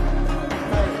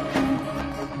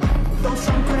 Throw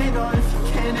some grain on if you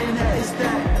can, and that is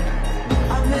that.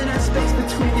 I'm in that space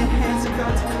between your hands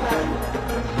about to clap.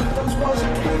 Those walls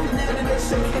are caving in and they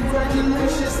say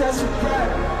congratulations, that's a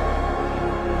wrap.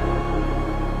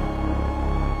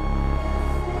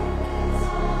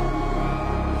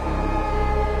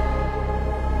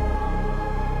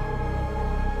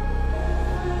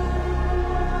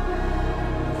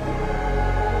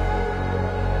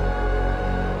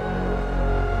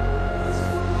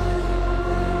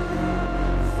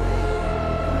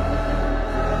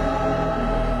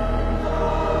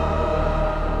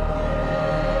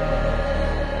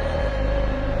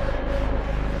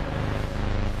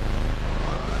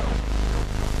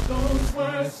 Those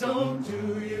words don't do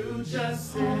you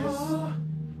justice.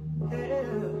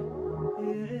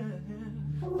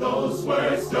 Those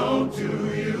words don't do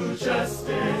you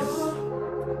justice.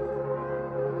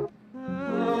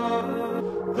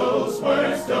 Those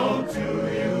words don't do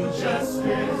you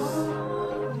justice.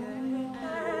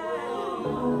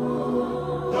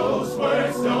 Those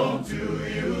words don't do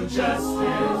you justice.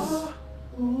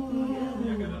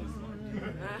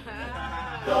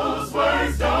 Those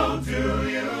words don't do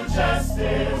you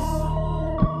justice.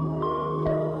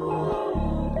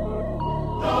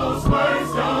 Those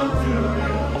words don't do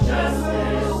you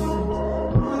justice.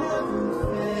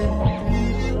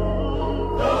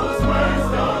 Those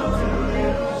words don't do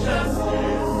you justice.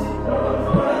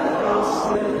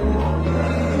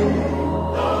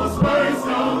 Those words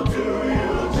don't do you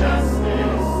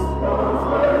justice.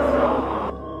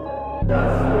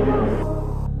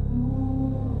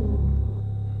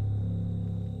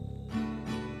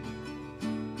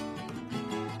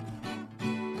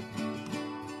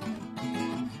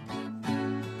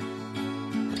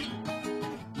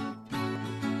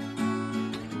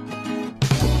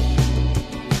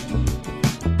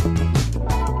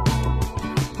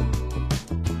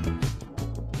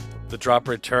 The drop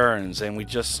returns, and we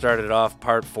just started off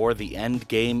part 4. The end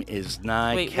game is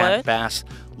nigh. Wait, Cat what? Bass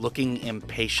looking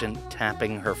impatient,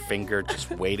 tapping her finger,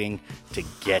 just waiting to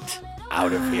get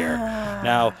out of here.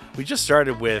 Now, we just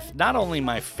started with not only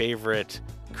my favorite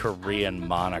Korean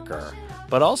moniker,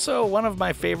 but also one of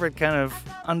my favorite kind of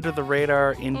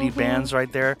under-the-radar indie bands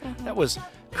right there. That was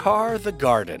Car the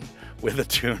Garden with a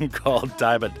tune called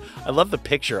Diamond. I love the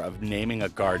picture of naming a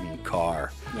garden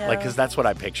Car. Yeah. Like, because that's what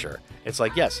I picture. It's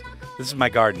like, yes, this is my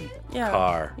garden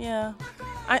Car. Yeah.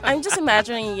 I'm just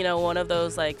imagining, one of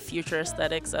those like future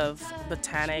aesthetics of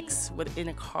botanics within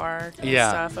a car and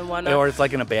stuff and whatnot. Or it's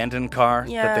like an abandoned car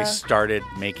that Yeah. they started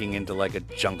making into like a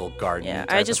jungle garden. Yeah,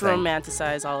 type I of just thing.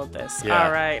 romanticize all of this. Yeah.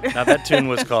 All right. Now that tune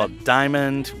was called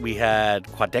Diamond. We had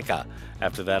Quadeca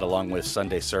after that, along with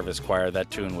Sunday Service Choir.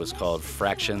 That tune was called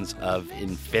Fractions of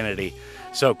Infinity.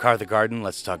 So, Car the Garden,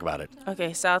 let's talk about it.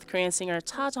 Okay, South Korean singer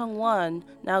Cha Jung-won,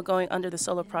 now going under the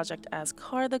solo project as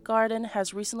Car the Garden,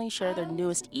 has recently shared their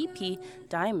newest EP,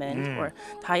 Diamond, or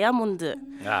Diamond,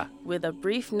 with a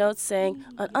brief note saying,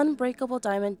 "An unbreakable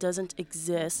diamond doesn't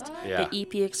exist." Yeah. The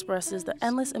EP expresses the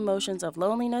endless emotions of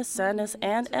loneliness, sadness,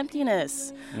 and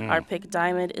emptiness. Our pick,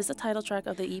 Diamond, is the title track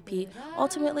of the EP,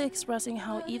 ultimately expressing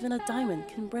how even a diamond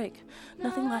can break.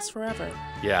 Nothing lasts forever.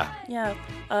 Yeah. Yeah,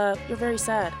 you're very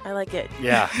sad. I like it.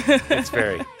 Yeah, it's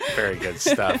very, very good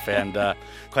stuff. And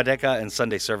Quadeca and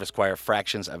Sunday Service Choir,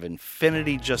 Fractions of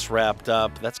Infinity, just wrapped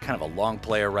up. That's kind of a long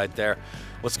player right there.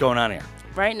 What's going on here?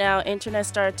 Right now, internet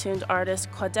star-tuned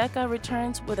artist Quadeca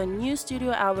returns with a new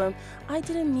studio album, I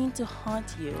Didn't Mean to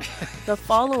Haunt You, the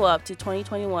follow-up to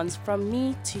 2021's From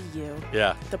Me to You.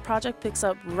 Yeah. The project picks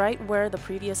up right where the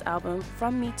previous album,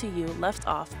 From Me to You, left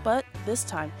off, but this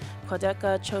time,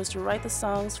 Kodeka chose to write the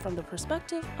songs from the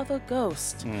perspective of a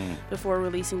ghost. Before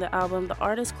releasing the album, the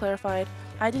artist clarified,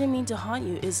 "I Didn't Mean to Haunt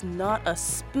You is not a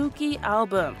spooky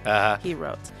album," he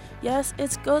wrote. "Yes,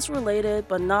 it's ghost-related,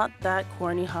 but not that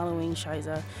corny Halloween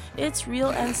Shiza. It's real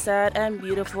and sad and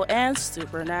beautiful and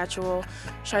supernatural."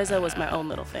 Shiza was my own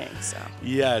little thing, so.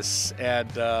 Yes,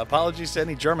 and apologies to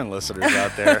any German listeners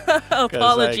out there.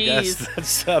 Apologies. I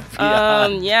guess that's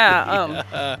beyond,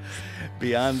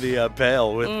 beyond the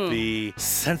pale with the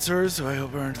censors, who I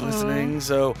hope aren't listening.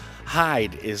 So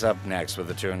Hyde is up next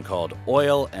with a tune called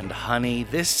Oil and Honey.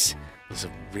 This is a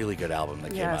really good album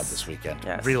that came out this weekend.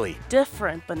 Yes. Really.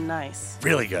 Different, but nice.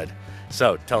 Really good.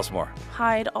 So, tell us more.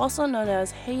 Hyde, also known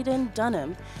as Hayden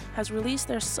Dunham, has released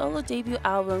their solo debut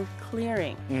album,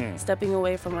 Clearing. Stepping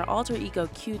away from her alter ego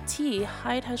QT,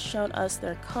 Hyde has shown us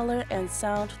their color and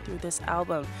sound through this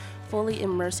album, fully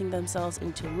immersing themselves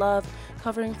into love,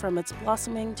 covering from its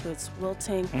blossoming to its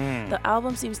wilting. The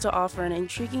album seems to offer an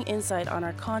intriguing insight on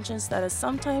our conscience that is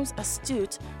sometimes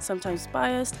astute, sometimes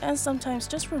biased, and sometimes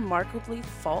just remarkably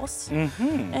false.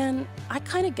 And I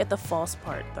kind of get the false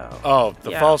part, though. Oh,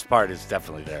 the false part is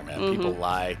definitely there, man. People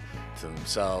lie to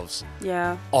themselves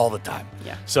all the time.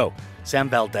 So, Sam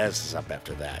Valdez is up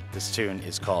after that. This tune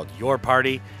is called Your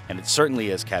Party, and it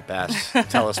certainly is, Kat Bass.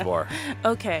 Tell us more.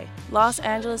 Okay, Los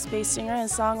Angeles-based singer and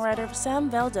songwriter Sam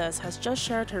Valdez has just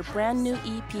shared her brand new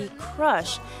EP,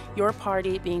 Crush, Your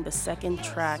Party being the second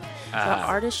track. The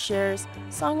artist shares,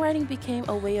 "Songwriting became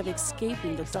a way of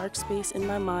escaping the dark space in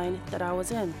my mind that I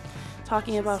was in.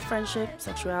 Talking about friendship,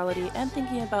 sexuality, and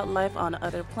thinking about life on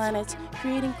other planets,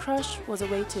 creating Crush was a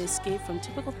way to escape from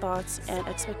typical thoughts and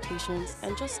expectations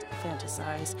and just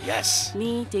fantasize." Yes.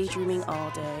 Me daydreaming all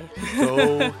day.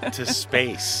 Go to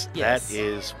space. Yes. That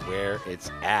is where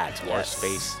it's at. Or Yes.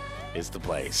 space is the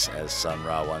place, as Sun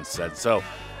Ra once said. So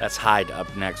that's Hyde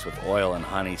up next with Oil and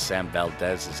Honey. Sam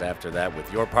Valdez is after that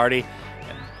with Your Party.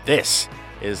 And this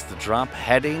is the drop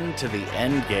heading to the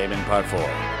end game in part 4.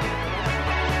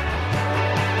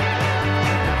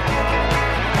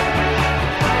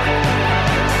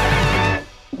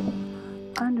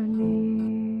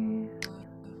 Underneath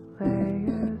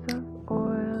layers of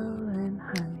oil and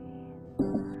honey,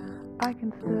 I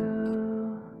can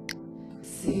still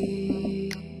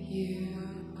see you.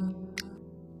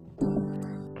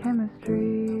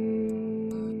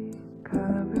 Chemistry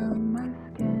cover my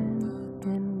skin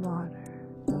in water.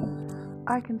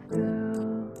 I can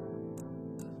still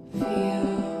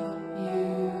feel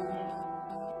you.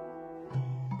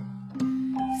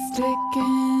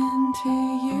 Sticking to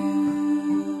you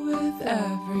with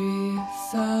every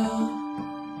cell.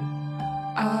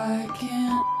 I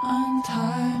can't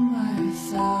untie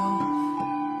myself.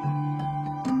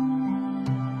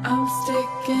 I'm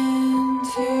sticking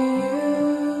to you.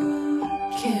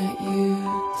 Can't you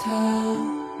tell?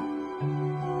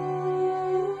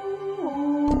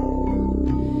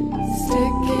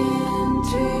 Sticking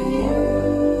to you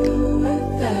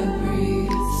with every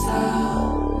cell.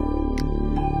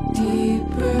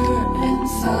 Deeper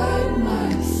inside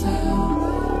myself.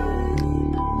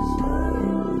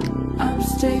 I'm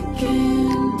sticking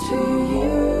to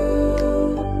you,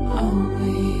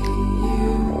 only you.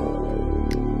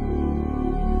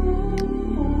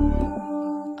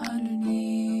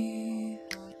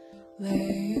 Underneath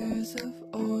layers of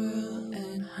oil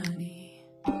and honey,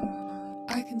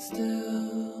 I can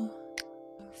still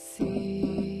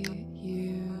see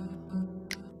you.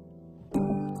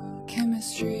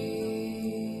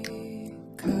 Chemistry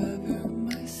cover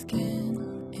my skin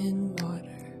in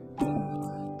water.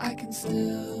 I can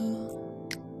still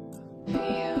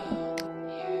feel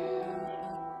you.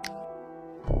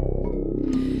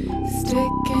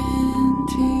 Sticking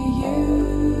to you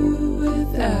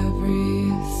with every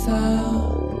cell.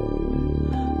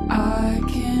 I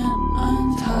can't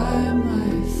untie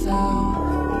myself.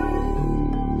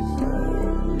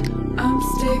 I'm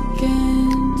sticking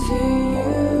to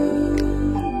you.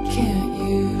 Can't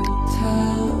you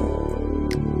tell?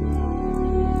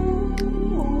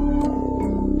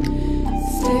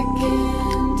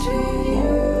 Sticking to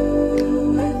you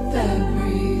with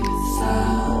every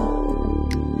cell.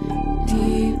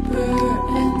 Deeper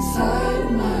inside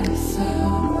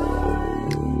myself.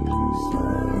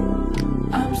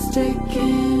 I'm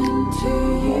sticking to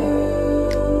you,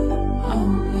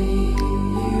 only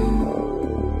you.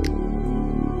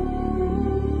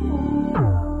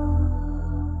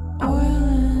 Oil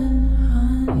and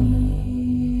honey.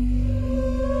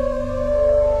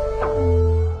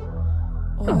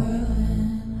 Oil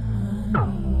and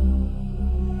honey.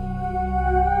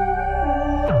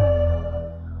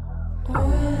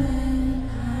 Oil and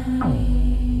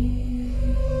honey.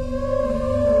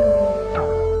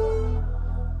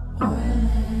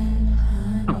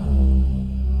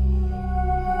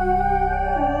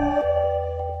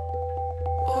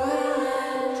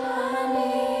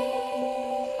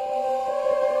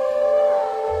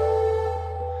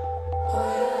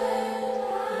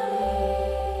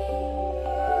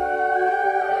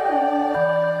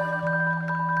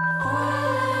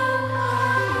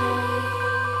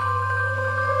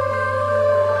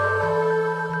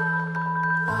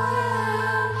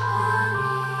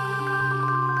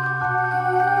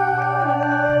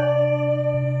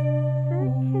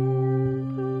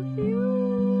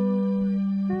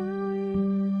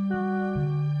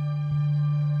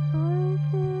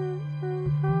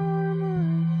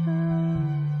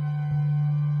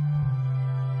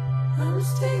 I'm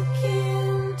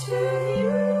sticking to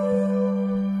you,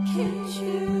 can't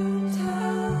you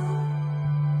tell?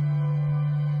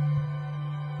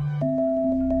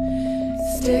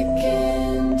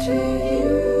 Sticking to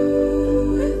you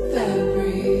with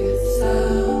every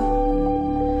cell,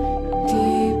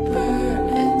 deeper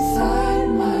inside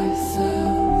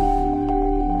myself.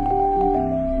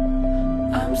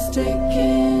 I'm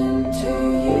sticking to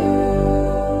you.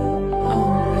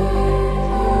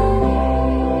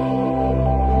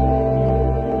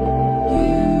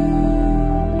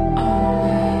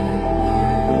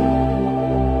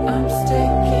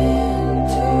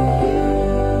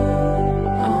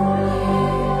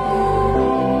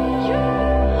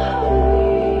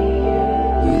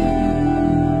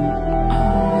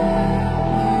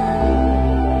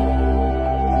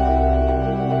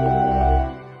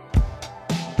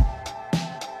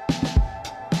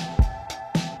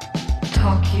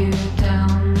 Talk you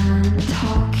down and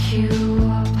talk you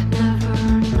up, never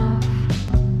enough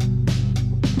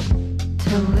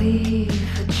to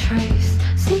leave a trace.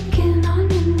 Sinking on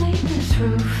your neighbor's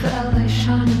roof, LA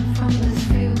shining from this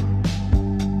view,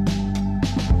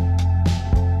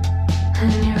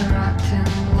 and you're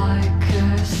acting like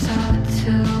a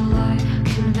satellite,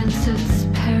 convinced it's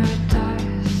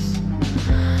paradise,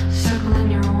 circling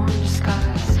your orange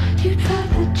skies. You'd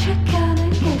rather check out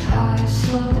and get high,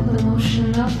 slow the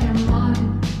motion of your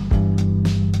mind,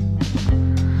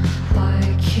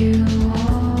 like you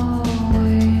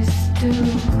always do.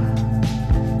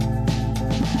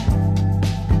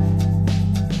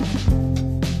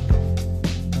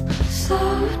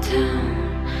 Slow down,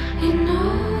 you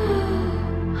know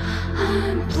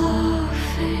I'm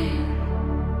bluffing.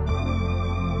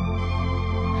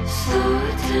 Slow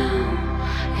down,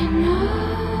 you know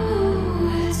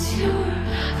it's your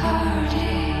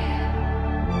party.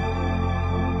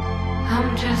 I'm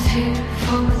just here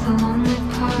for the lonely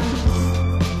parts.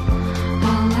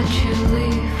 I'll let you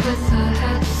leave with a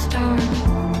head start.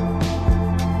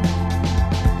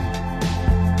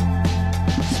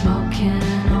 Smoking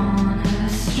on a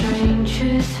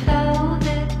stranger's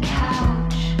velvet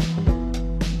couch,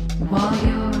 while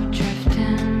you're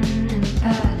drifting in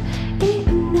bed,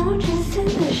 eating oranges in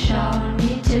the shower.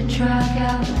 Need to drag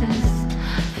out this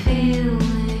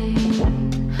feeling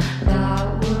that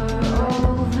we're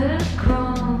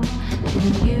overgrown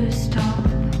and you stop.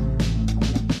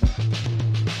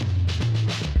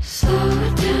 Slow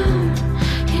down,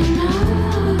 you know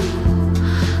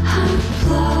I'm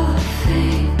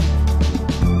bluffing.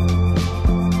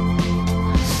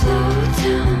 Slow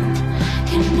down,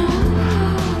 you know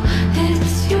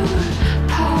it's your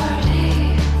party.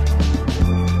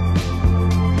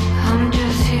 I'm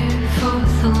just here for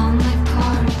the lonely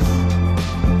parts.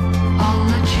 I'll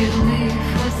let you leave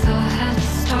with a head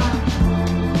start.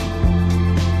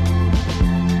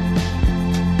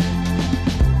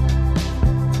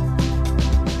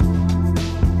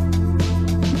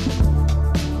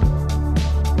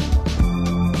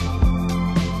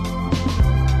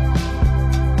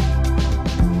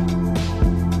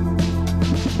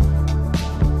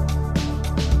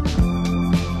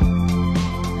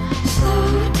 Slow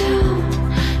down,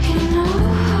 you know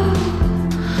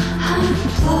I'm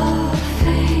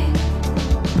bluffing.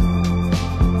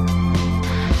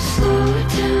 Slow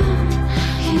down,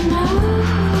 you know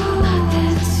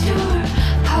it's your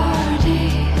party.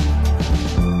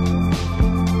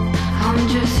 I'm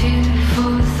just here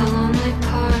for the lonely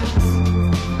parts.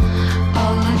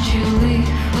 I'll let you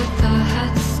leave with a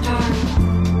head start.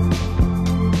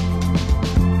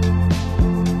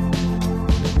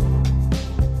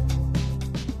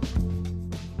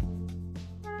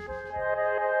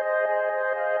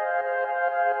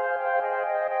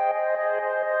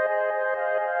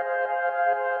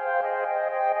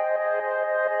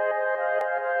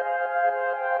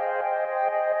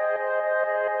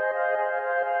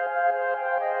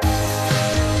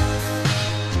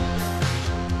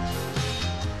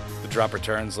 drop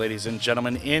returns, ladies and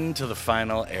gentlemen. Into the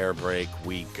final air break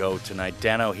we go tonight.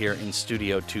 Dano here in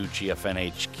Studio 2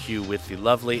 GFN HQ with the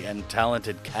lovely and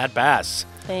talented Kat Bass,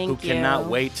 who cannot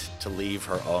wait to leave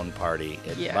her own party.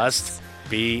 It must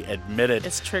be admitted.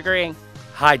 It's triggering.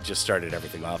 Hyde just started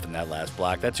everything off in that last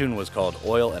block. That tune was called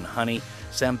Oil and Honey.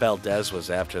 Sam Valdez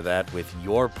was after that with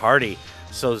Your Party.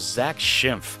 So Zach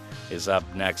Schimpf is up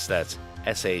next. That's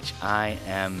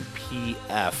SHIMPF.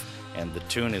 And the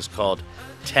tune is called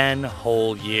 10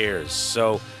 Whole Years.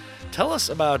 So tell us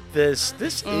about this.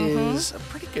 This is a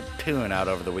pretty good tune out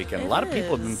over the weekend. A lot of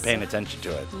people have been paying attention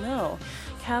to it. No.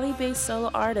 Cali-based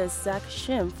solo artist Zach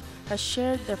Schimpf has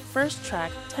shared their first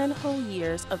track, 10 Whole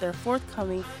Years, of their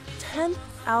forthcoming 10th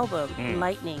album,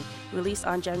 Lightning, released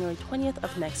on January 20th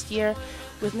of next year.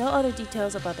 With no other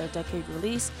details about their decade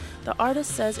release, the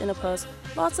artist says in a post,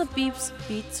 "Lots of beeps,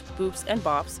 beats, boops, and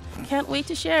bops. Can't wait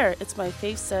to share. It's my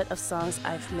fave set of songs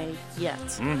I've made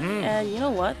yet." And you know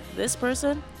what? This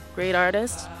person, great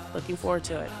artist, looking forward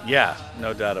to it. Yeah,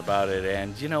 no doubt about it.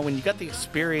 And, you know, when you got the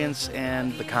experience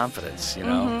and the confidence, you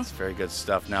know, it's very good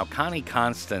stuff. Now, Connie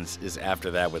Constance is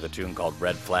after that with a tune called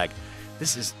Red Flag.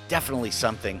 This is definitely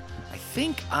something. I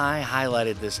think I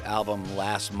highlighted this album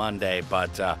last Monday,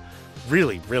 but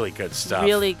really, really good stuff.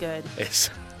 Really good. It's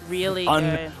really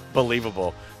good.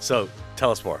 Unbelievable. So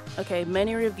tell us more. Okay,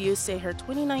 many reviews say her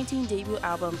 2019 debut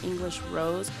album, English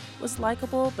Rose, was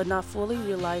likable but not fully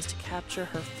realized to capture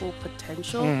her full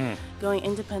potential. Going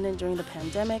independent during the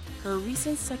pandemic, her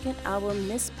recent second album,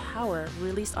 Miss Power,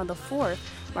 released on the 4th,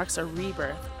 marks a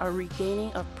rebirth, a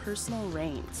regaining of personal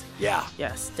reigns. Yeah.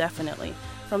 Yes, definitely.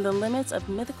 From the limits of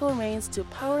mythical reigns to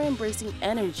power-embracing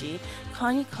energy,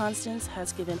 Connie Constance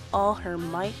has given all her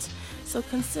might. So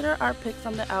consider our pick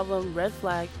from the album Red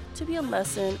Flag to be a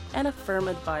lesson and a firm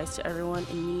advice to everyone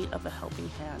in need of a helping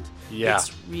hand. Yeah.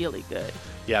 It's really good.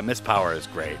 Yeah, Miss Power is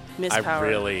great. Miss I Power.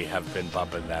 really have been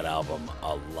bumping that album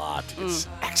a lot. It's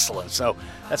excellent. So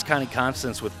that's Connie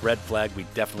Constance with Red Flag. We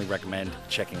definitely recommend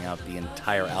checking out the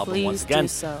entire album. Please once again. do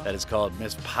so. That is called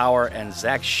Miss Power. And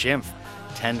Zach Schimpf,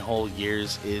 10 Whole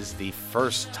Years, is the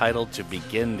first title to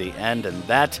begin the end. And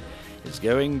that is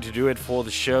going to do it for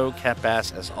the show. Kat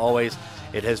Bass, as always,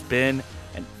 it has been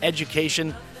an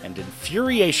education and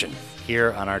infuriation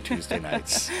here on our Tuesday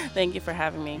nights. Thank you for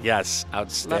having me. Yes,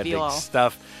 outstanding Love you all.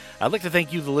 stuff. I'd like to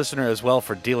thank you, the listener, as well,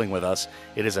 for dealing with us.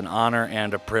 It is an honor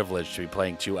and a privilege to be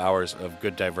playing 2 hours of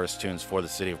good, diverse tunes for the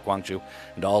city of Gwangju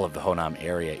and all of the Honam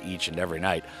area each and every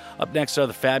night. Up next are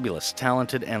the fabulous,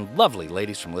 talented, and lovely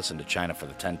ladies from Listen to China for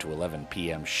the 10 to 11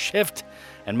 p.m. shift.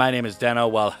 And my name is Dano,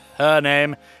 while her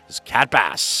name is Kat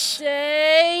Bass.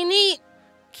 Stay neat.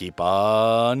 Keep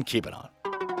on keeping on.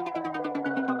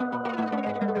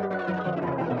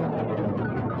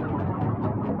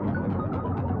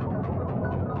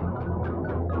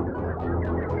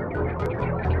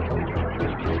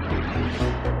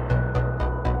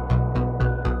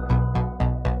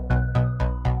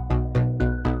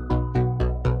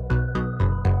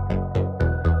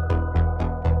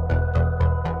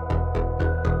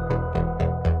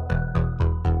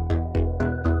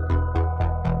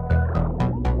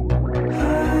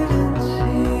 Hide and seek.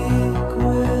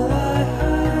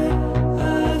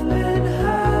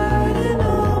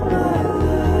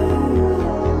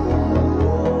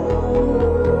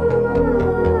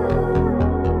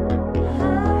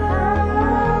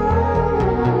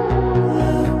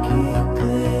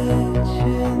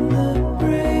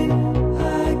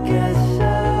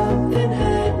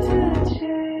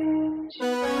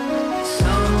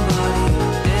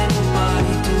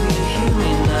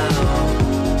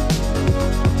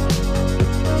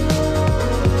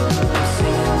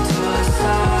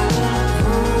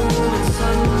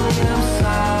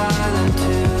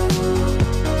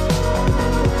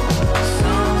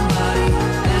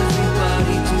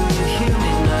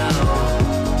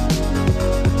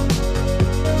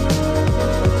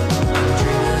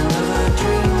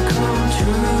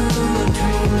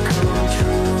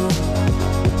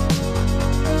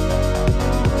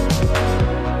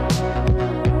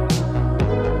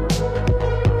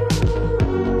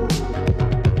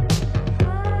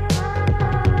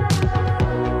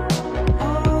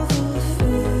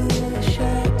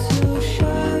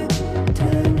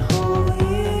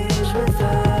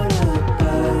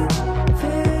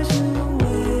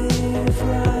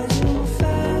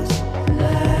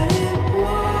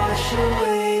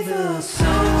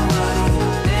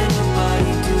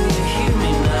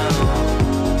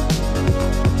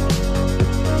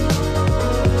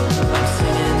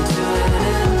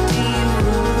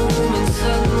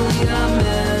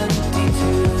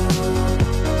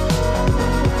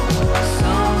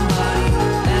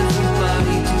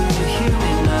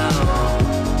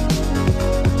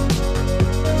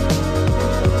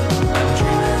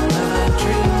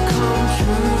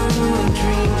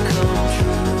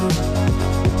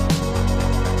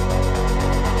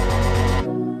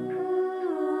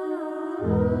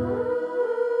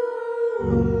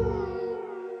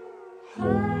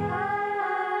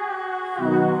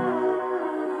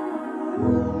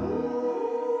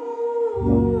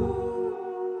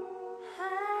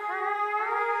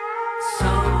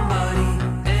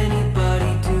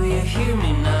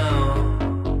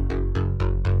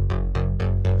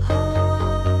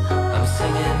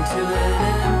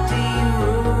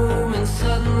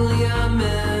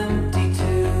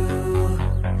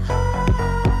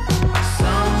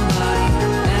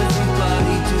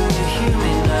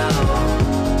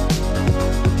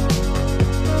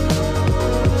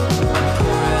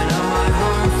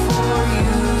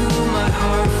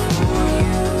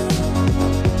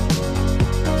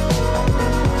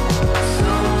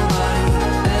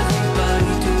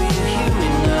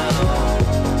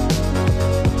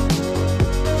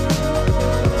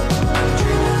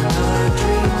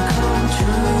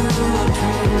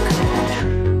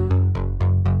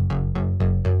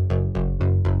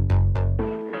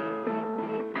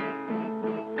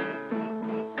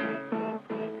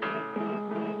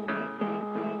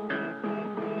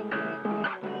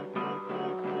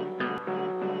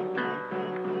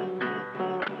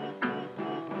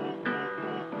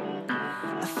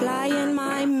 a fly in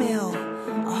my mill,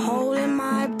 a hole in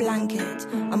my blanket,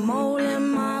 a mole in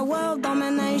my world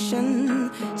domination,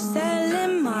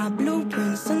 selling my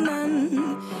blueprints and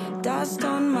then dust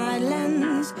on my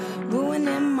lens,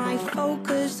 ruining my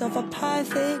focus of a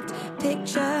perfect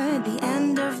picture, the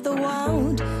end of the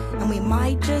world, and we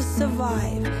might just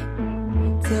survive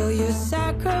till you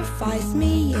sacrifice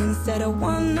me instead of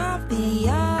one of the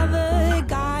other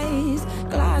guys.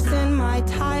 Glass in my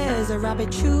tires, a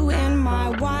rabbit chewing my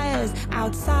wires,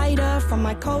 outsider from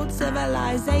my cold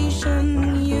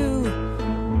civilization.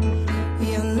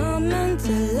 You're not meant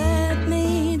to let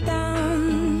me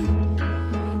down.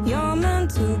 You're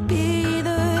meant to be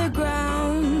the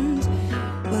ground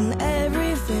when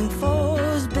everything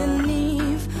falls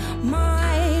beneath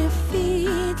my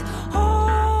feet.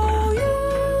 Oh,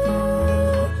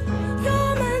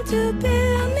 you're meant to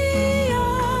build me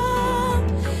up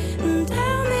and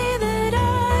tell me that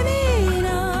I'm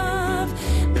enough.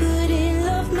 But in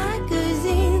Love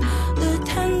magazine, the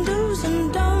 10 do's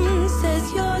and don'ts says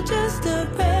you're just a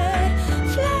red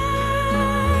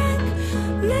flag,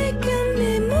 making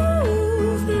me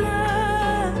move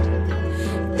mad,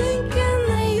 thinking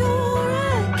that you're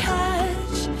a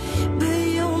catch, but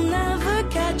you'll never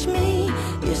catch me.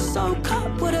 You're so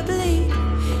comfortably,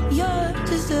 you're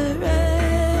just a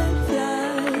red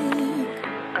flag.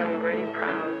 I'm really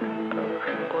proud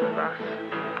of all of us.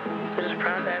 I'm just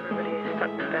proud that everybody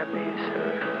stuck to their beliefs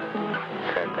and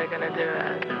said they're going to do it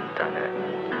and done it.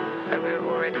 And we were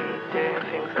already doing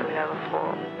things that we never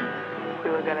thought we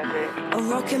were going to do. A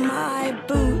rock in my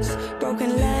boots, broken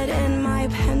lead in my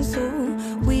pencil,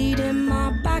 weed in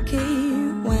my backy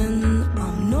when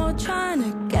I'm not trying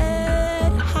to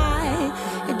get high.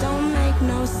 It don't make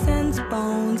no sense,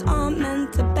 bones aren't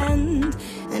meant to bend.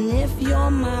 And if you're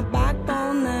my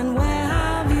backbone, then where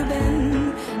have you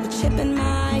been? A chip in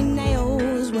my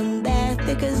nails when they're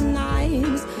thick as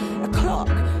knives, a clock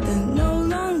that no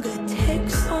longer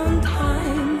ticks on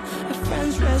time, a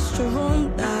friend's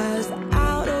restaurant that's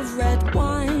out of red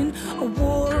wine, a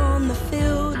war on the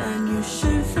field and you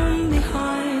shoot from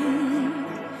behind.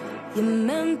 You're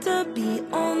meant to be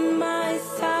on my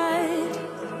side.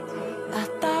 I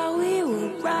thought we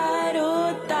would ride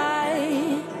or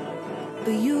die,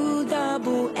 but you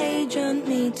double agent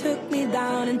me, took me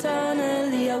down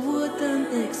internally. I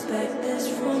wouldn't expect this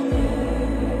from you.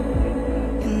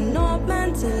 You're not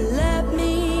meant to let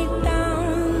me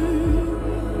down.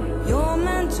 You're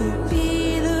meant to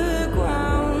be the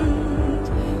ground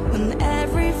when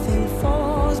everything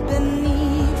falls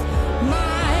beneath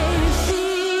my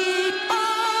feet.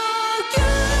 Oh,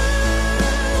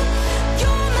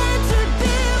 you're meant to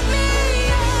build me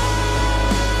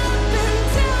up and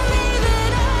tell me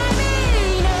that I'm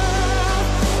enough.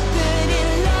 But in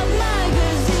Love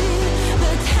magazine,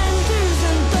 the 10 do's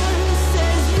and don'ts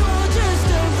says you're just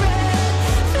a red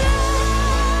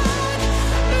flag,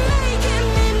 making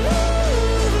me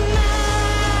move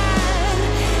mad,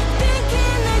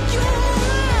 thinking that you're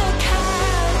a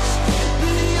catch,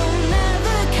 but you'll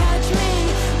never catch me.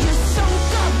 You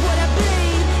sunk up what I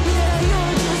bleed.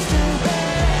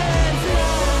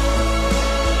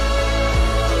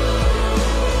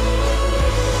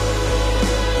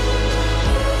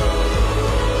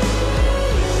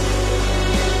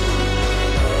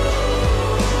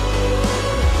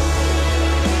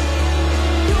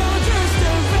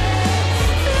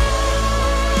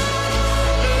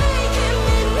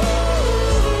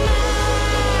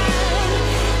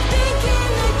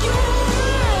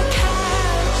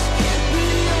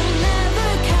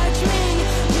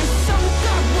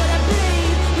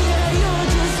 Yeah, you're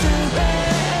just a red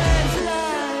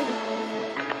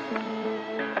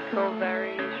I feel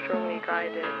very strongly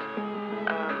guided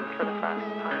for the first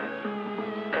time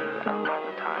in a long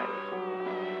time.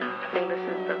 I think this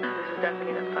is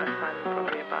definitely the first time in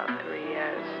probably about 3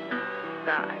 years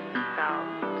that I felt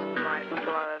my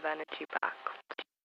flow of